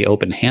want to be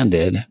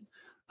open-handed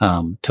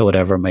to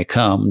whatever may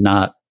come,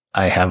 not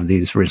I have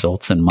these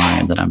results in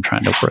mind that I'm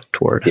trying to work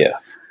toward. Yeah.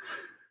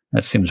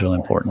 That seems really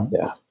important.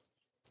 Yeah.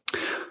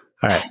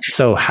 All right.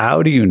 So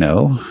how do you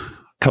know?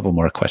 A couple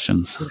more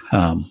questions.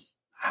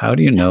 How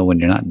do you know when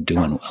you're not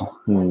doing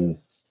well?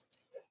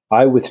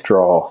 I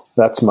withdraw.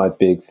 That's my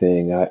big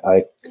thing.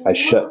 I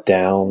shut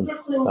down.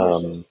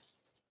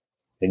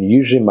 And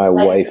usually my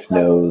wife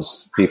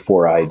knows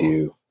before I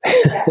do,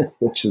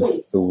 which is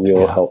a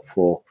real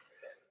helpful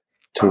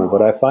tool.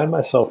 But I find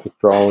myself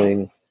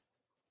withdrawing,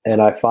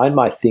 and I find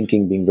my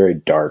thinking being very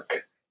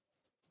dark.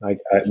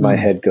 My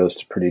head goes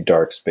to pretty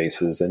dark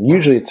spaces, and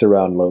usually it's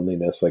around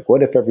loneliness. Like,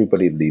 what if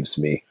everybody leaves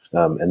me?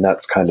 And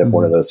that's kind of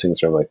one of those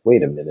things where I'm like,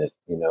 wait a minute,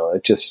 I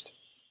just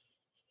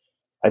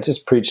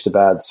preached a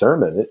bad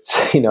sermon.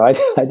 It's,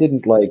 I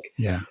didn't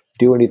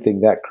do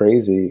anything that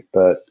crazy,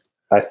 but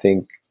I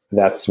think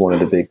that's one of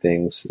the big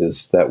things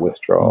is that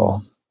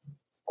withdrawal.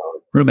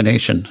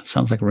 Rumination.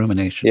 Sounds like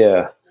rumination.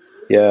 Yeah.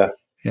 Yeah.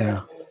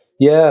 Yeah.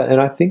 Yeah.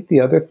 And I think the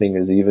other thing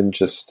is even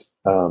just,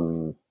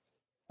 I'll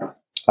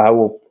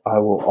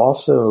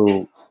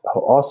also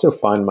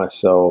find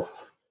myself,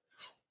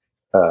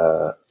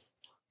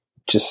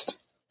 just,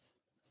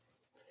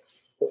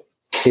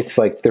 it's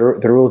like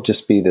there will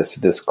just be this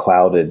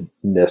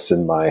cloudedness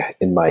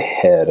in my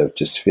head of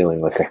just feeling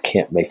like I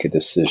can't make a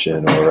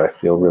decision, or I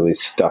feel really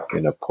stuck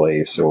in a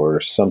place or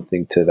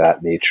something to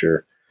that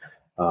nature.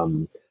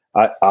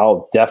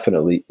 I'll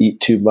definitely eat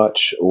too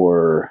much,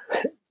 or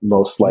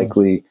most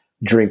likely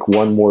drink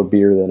one more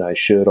beer than I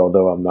should,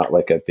 although I'm not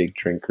like a big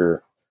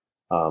drinker.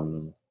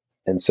 And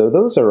so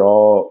those are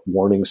all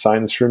warning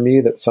signs for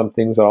me that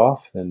something's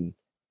off. And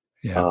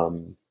yeah,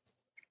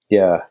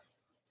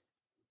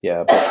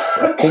 but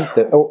I think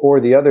that, or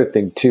the other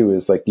thing too,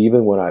 is like,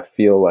 even when I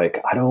feel like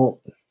I don't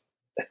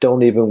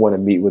even want to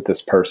meet with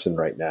this person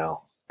right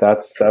now,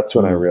 that's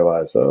when I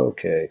realize, oh,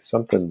 okay,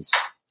 something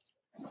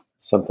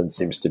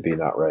seems to be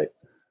not right.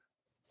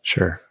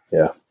 Sure.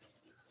 Yeah.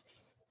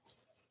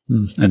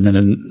 And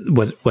then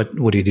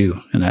what do you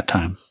do in that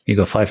time? You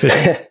go fly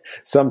fishing?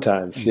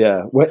 Sometimes.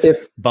 Yeah.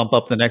 If bump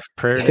up the next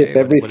prayer day? If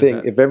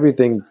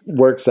everything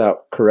works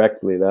out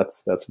correctly,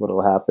 that's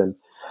what'll happen.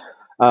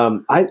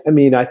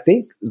 I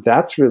think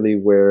that's really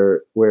where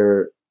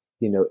a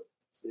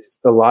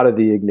lot of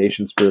the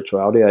Ignatian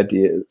spirituality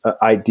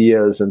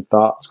ideas and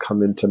thoughts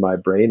come into my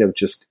brain, of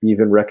just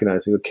even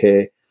recognizing,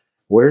 okay,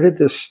 where did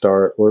this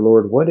start? Or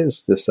Lord, what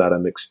is this that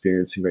I'm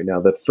experiencing right now?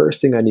 The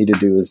first thing I need to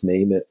do is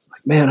name it.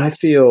 Like, man, I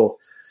feel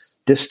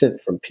distant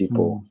from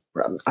people.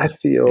 I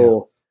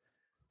feel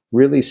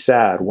really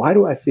sad. Why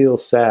do I feel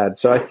sad?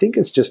 So I think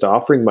it's just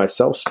offering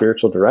myself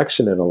spiritual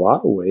direction in a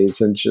lot of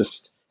ways, and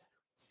just,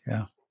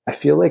 I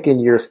feel like in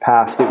years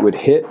past it would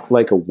hit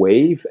like a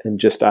wave, and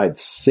just I'd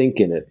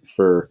sink in it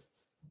for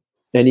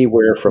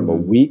anywhere from a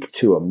week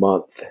to a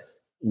month.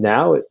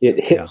 Now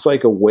it hits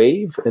like a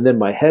wave, and then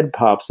my head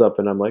pops up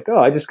and I'm like, oh,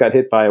 I just got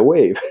hit by a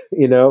wave.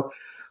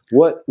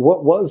 What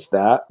was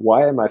that?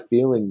 Why am I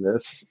feeling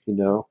this?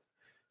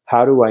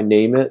 How do I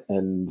name it?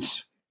 And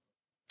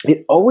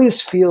it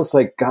always feels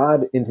like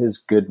God in his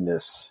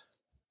goodness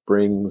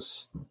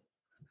brings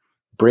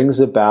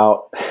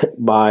about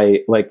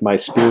my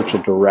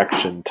spiritual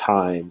direction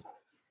time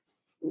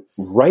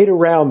right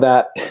around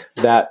that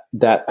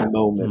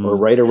moment, or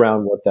right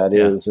around what that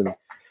is.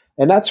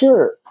 And that's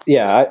where,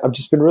 I've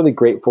just been really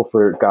grateful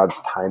for God's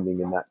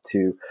timing in that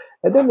too.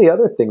 And then the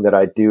other thing that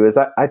I do is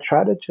I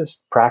try to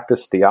just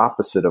practice the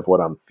opposite of what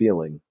I'm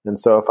feeling. And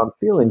so if I'm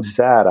feeling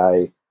sad,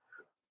 I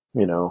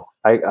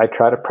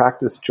try to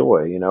practice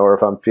joy, or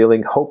if I'm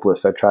feeling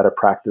hopeless, I try to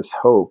practice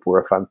hope. Or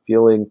if I'm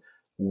feeling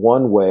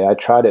one way, I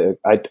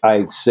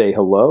say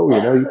hello,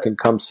 you can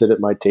come sit at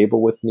my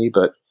table with me,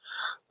 but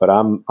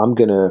I'm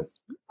going to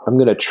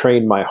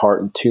train my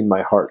heart and tune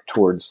my heart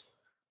towards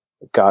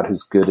God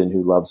who's good and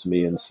who loves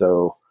me. And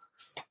so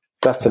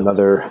that's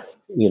another,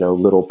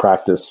 little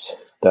practice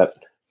that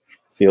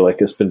I feel like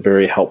has been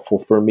very helpful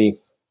for me.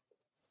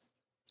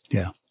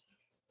 Yeah.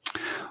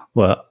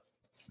 Well,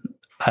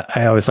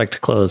 I always like to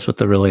close with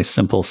the really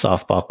simple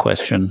softball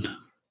question.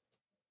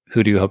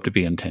 Who do you hope to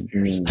be in 10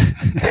 years?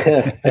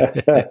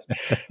 I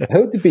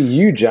hope to be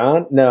you,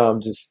 John. No,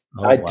 I'm just,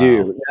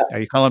 do. Are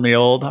you calling me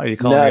old? Are you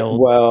calling me old?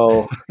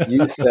 Well,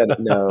 you said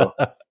no.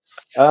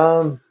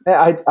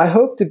 I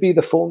hope to be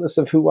the fullness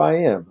of who I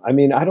am. I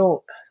mean, I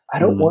don't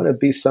want to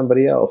be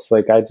somebody else.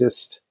 Like, I'm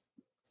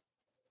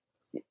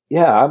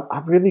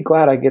really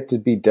glad I get to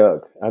be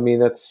Doug. I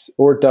mean,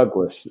 or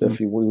Douglas,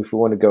 if you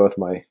want to go with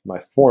my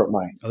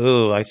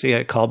Oh, I see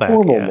a callback.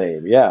 Formal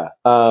name. Yeah.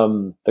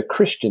 The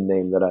Christian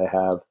name that I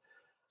have.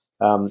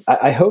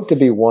 I hope to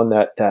be one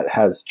that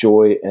has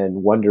joy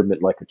and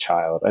wonderment like a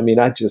child. I mean,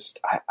 I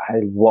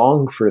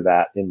long for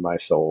that in my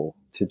soul,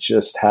 to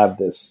just have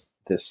this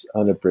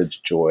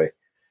unabridged joy,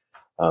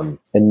 and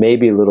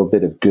maybe a little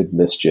bit of good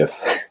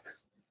mischief.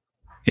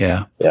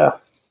 Yeah. Yeah.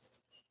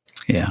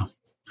 Yeah.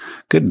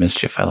 Good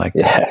mischief. I like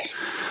that.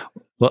 Yes.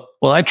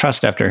 Well, I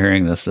trust after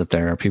hearing this that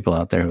there are people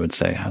out there who would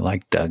say, I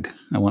like Doug.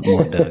 I want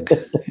more Doug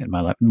in my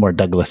life, more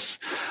Douglas.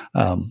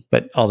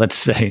 But all that to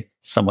say,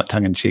 somewhat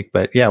tongue in cheek.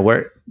 But yeah,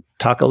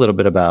 talk a little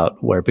bit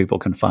about where people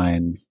can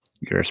find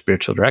your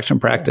spiritual direction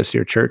practice,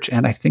 your church.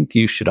 And I think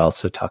you should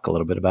also talk a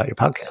little bit about your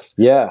podcast.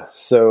 Yeah.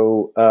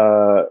 So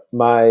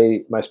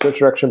my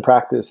spiritual direction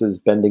practice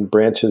is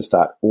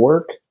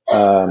bendingbranches.org.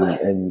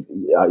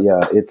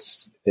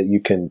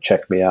 You can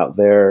check me out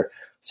there.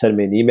 Send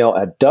me an email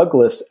at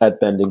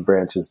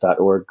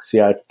douglas@bendingbranches.org. See,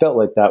 I felt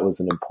like that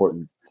was an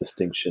important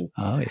distinction.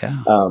 Oh,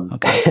 yeah.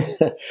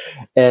 Okay.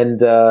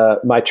 And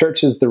my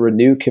church is the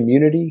Renew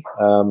Community,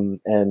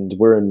 and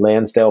we're in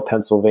Lansdale,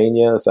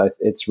 Pennsylvania. So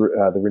it's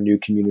the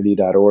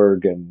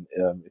renewcommunity.org. And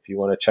if you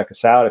want to check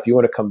us out, if you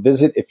want to come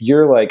visit, if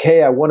you're like,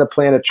 hey, I want to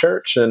plant a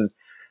church and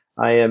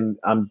I'm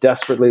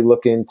desperately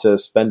looking to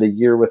spend a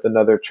year with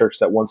another church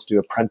that wants to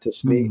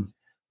apprentice me.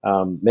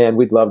 Man,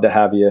 we'd love to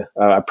have you.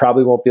 I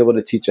probably won't be able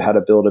to teach you how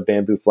to build a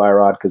bamboo fly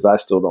rod because I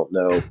still don't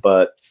know,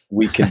 but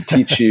we can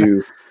teach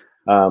you.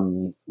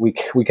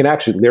 We can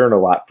actually learn a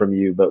lot from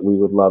you, but we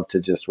would love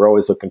to we're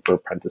always looking for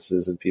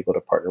apprentices and people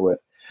to partner with.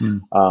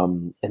 And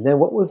then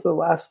what was the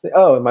last thing?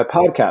 Oh, and my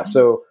podcast.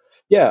 So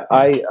yeah,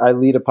 I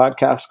lead a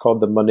podcast called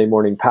The Monday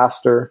Morning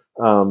Pastor.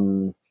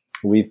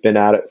 We've been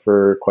at it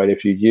for quite a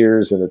few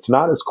years, and it's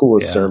not as cool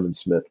as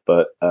Sermonsmith,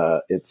 but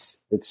it's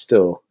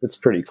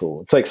pretty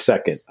cool. It's like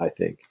second, I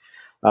think.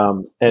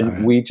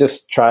 We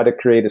just try to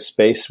create a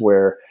space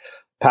where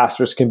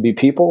pastors can be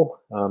people.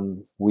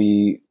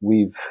 We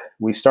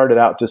started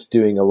out just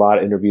doing a lot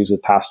of interviews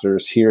with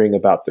pastors, hearing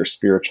about their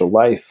spiritual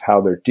life,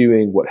 how they're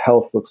doing, what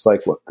health looks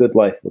like, what good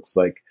life looks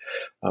like.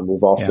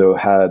 We've also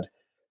had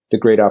the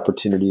great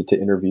opportunity to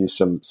interview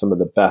some of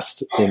the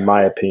best, in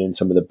my opinion,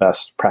 some of the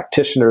best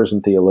practitioners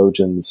and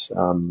theologians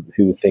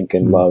who think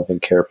and love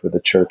and care for the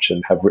church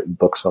and have written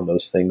books on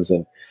those things.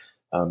 And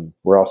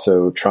we're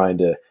also trying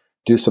to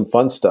do some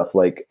fun stuff.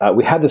 Like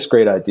we had this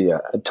great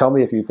idea. Tell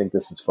me if you think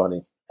this is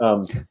funny.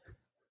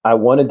 I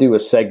want to do a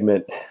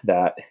segment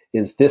that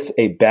is this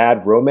a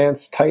bad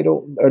romance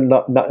title or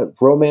not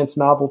romance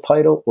novel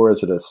title, or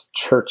is it a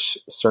church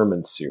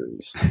sermon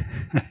series?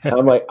 And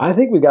I'm like, I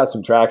think we got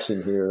some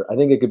traction here. I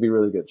think it could be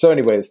really good. So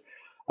anyways,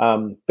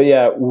 but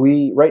yeah,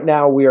 right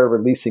now we are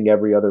releasing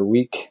every other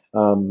week.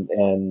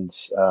 And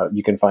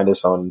you can find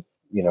us on,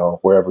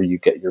 wherever you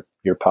get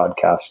your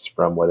podcasts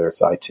from, whether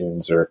it's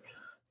iTunes or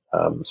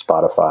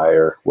Spotify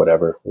or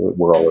whatever.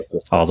 We're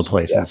all the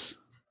places.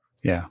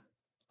 Yeah.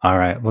 All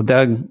right. Well,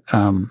 Doug,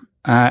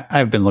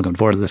 I've been looking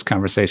forward to this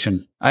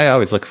conversation. I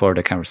always look forward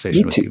to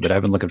conversation with you, but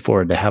I've been looking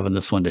forward to having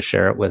this one to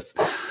share it with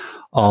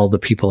all the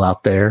people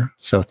out there.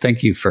 So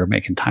thank you for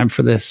making time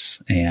for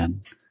this.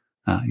 And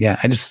I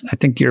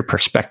think your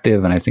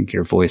perspective and I think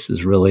your voice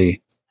is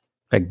really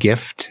a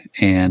gift.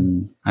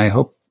 And I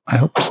hope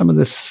some of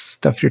this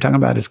stuff you're talking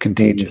about is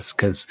contagious,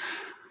 because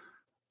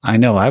I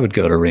know I would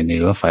go to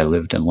Renew if I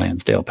lived in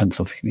Lansdale,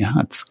 Pennsylvania.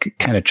 That's the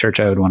kind of church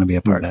I would want to be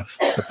a part of.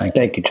 So thank you.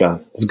 Thank you,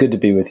 John. It's good to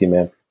be with you,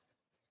 man.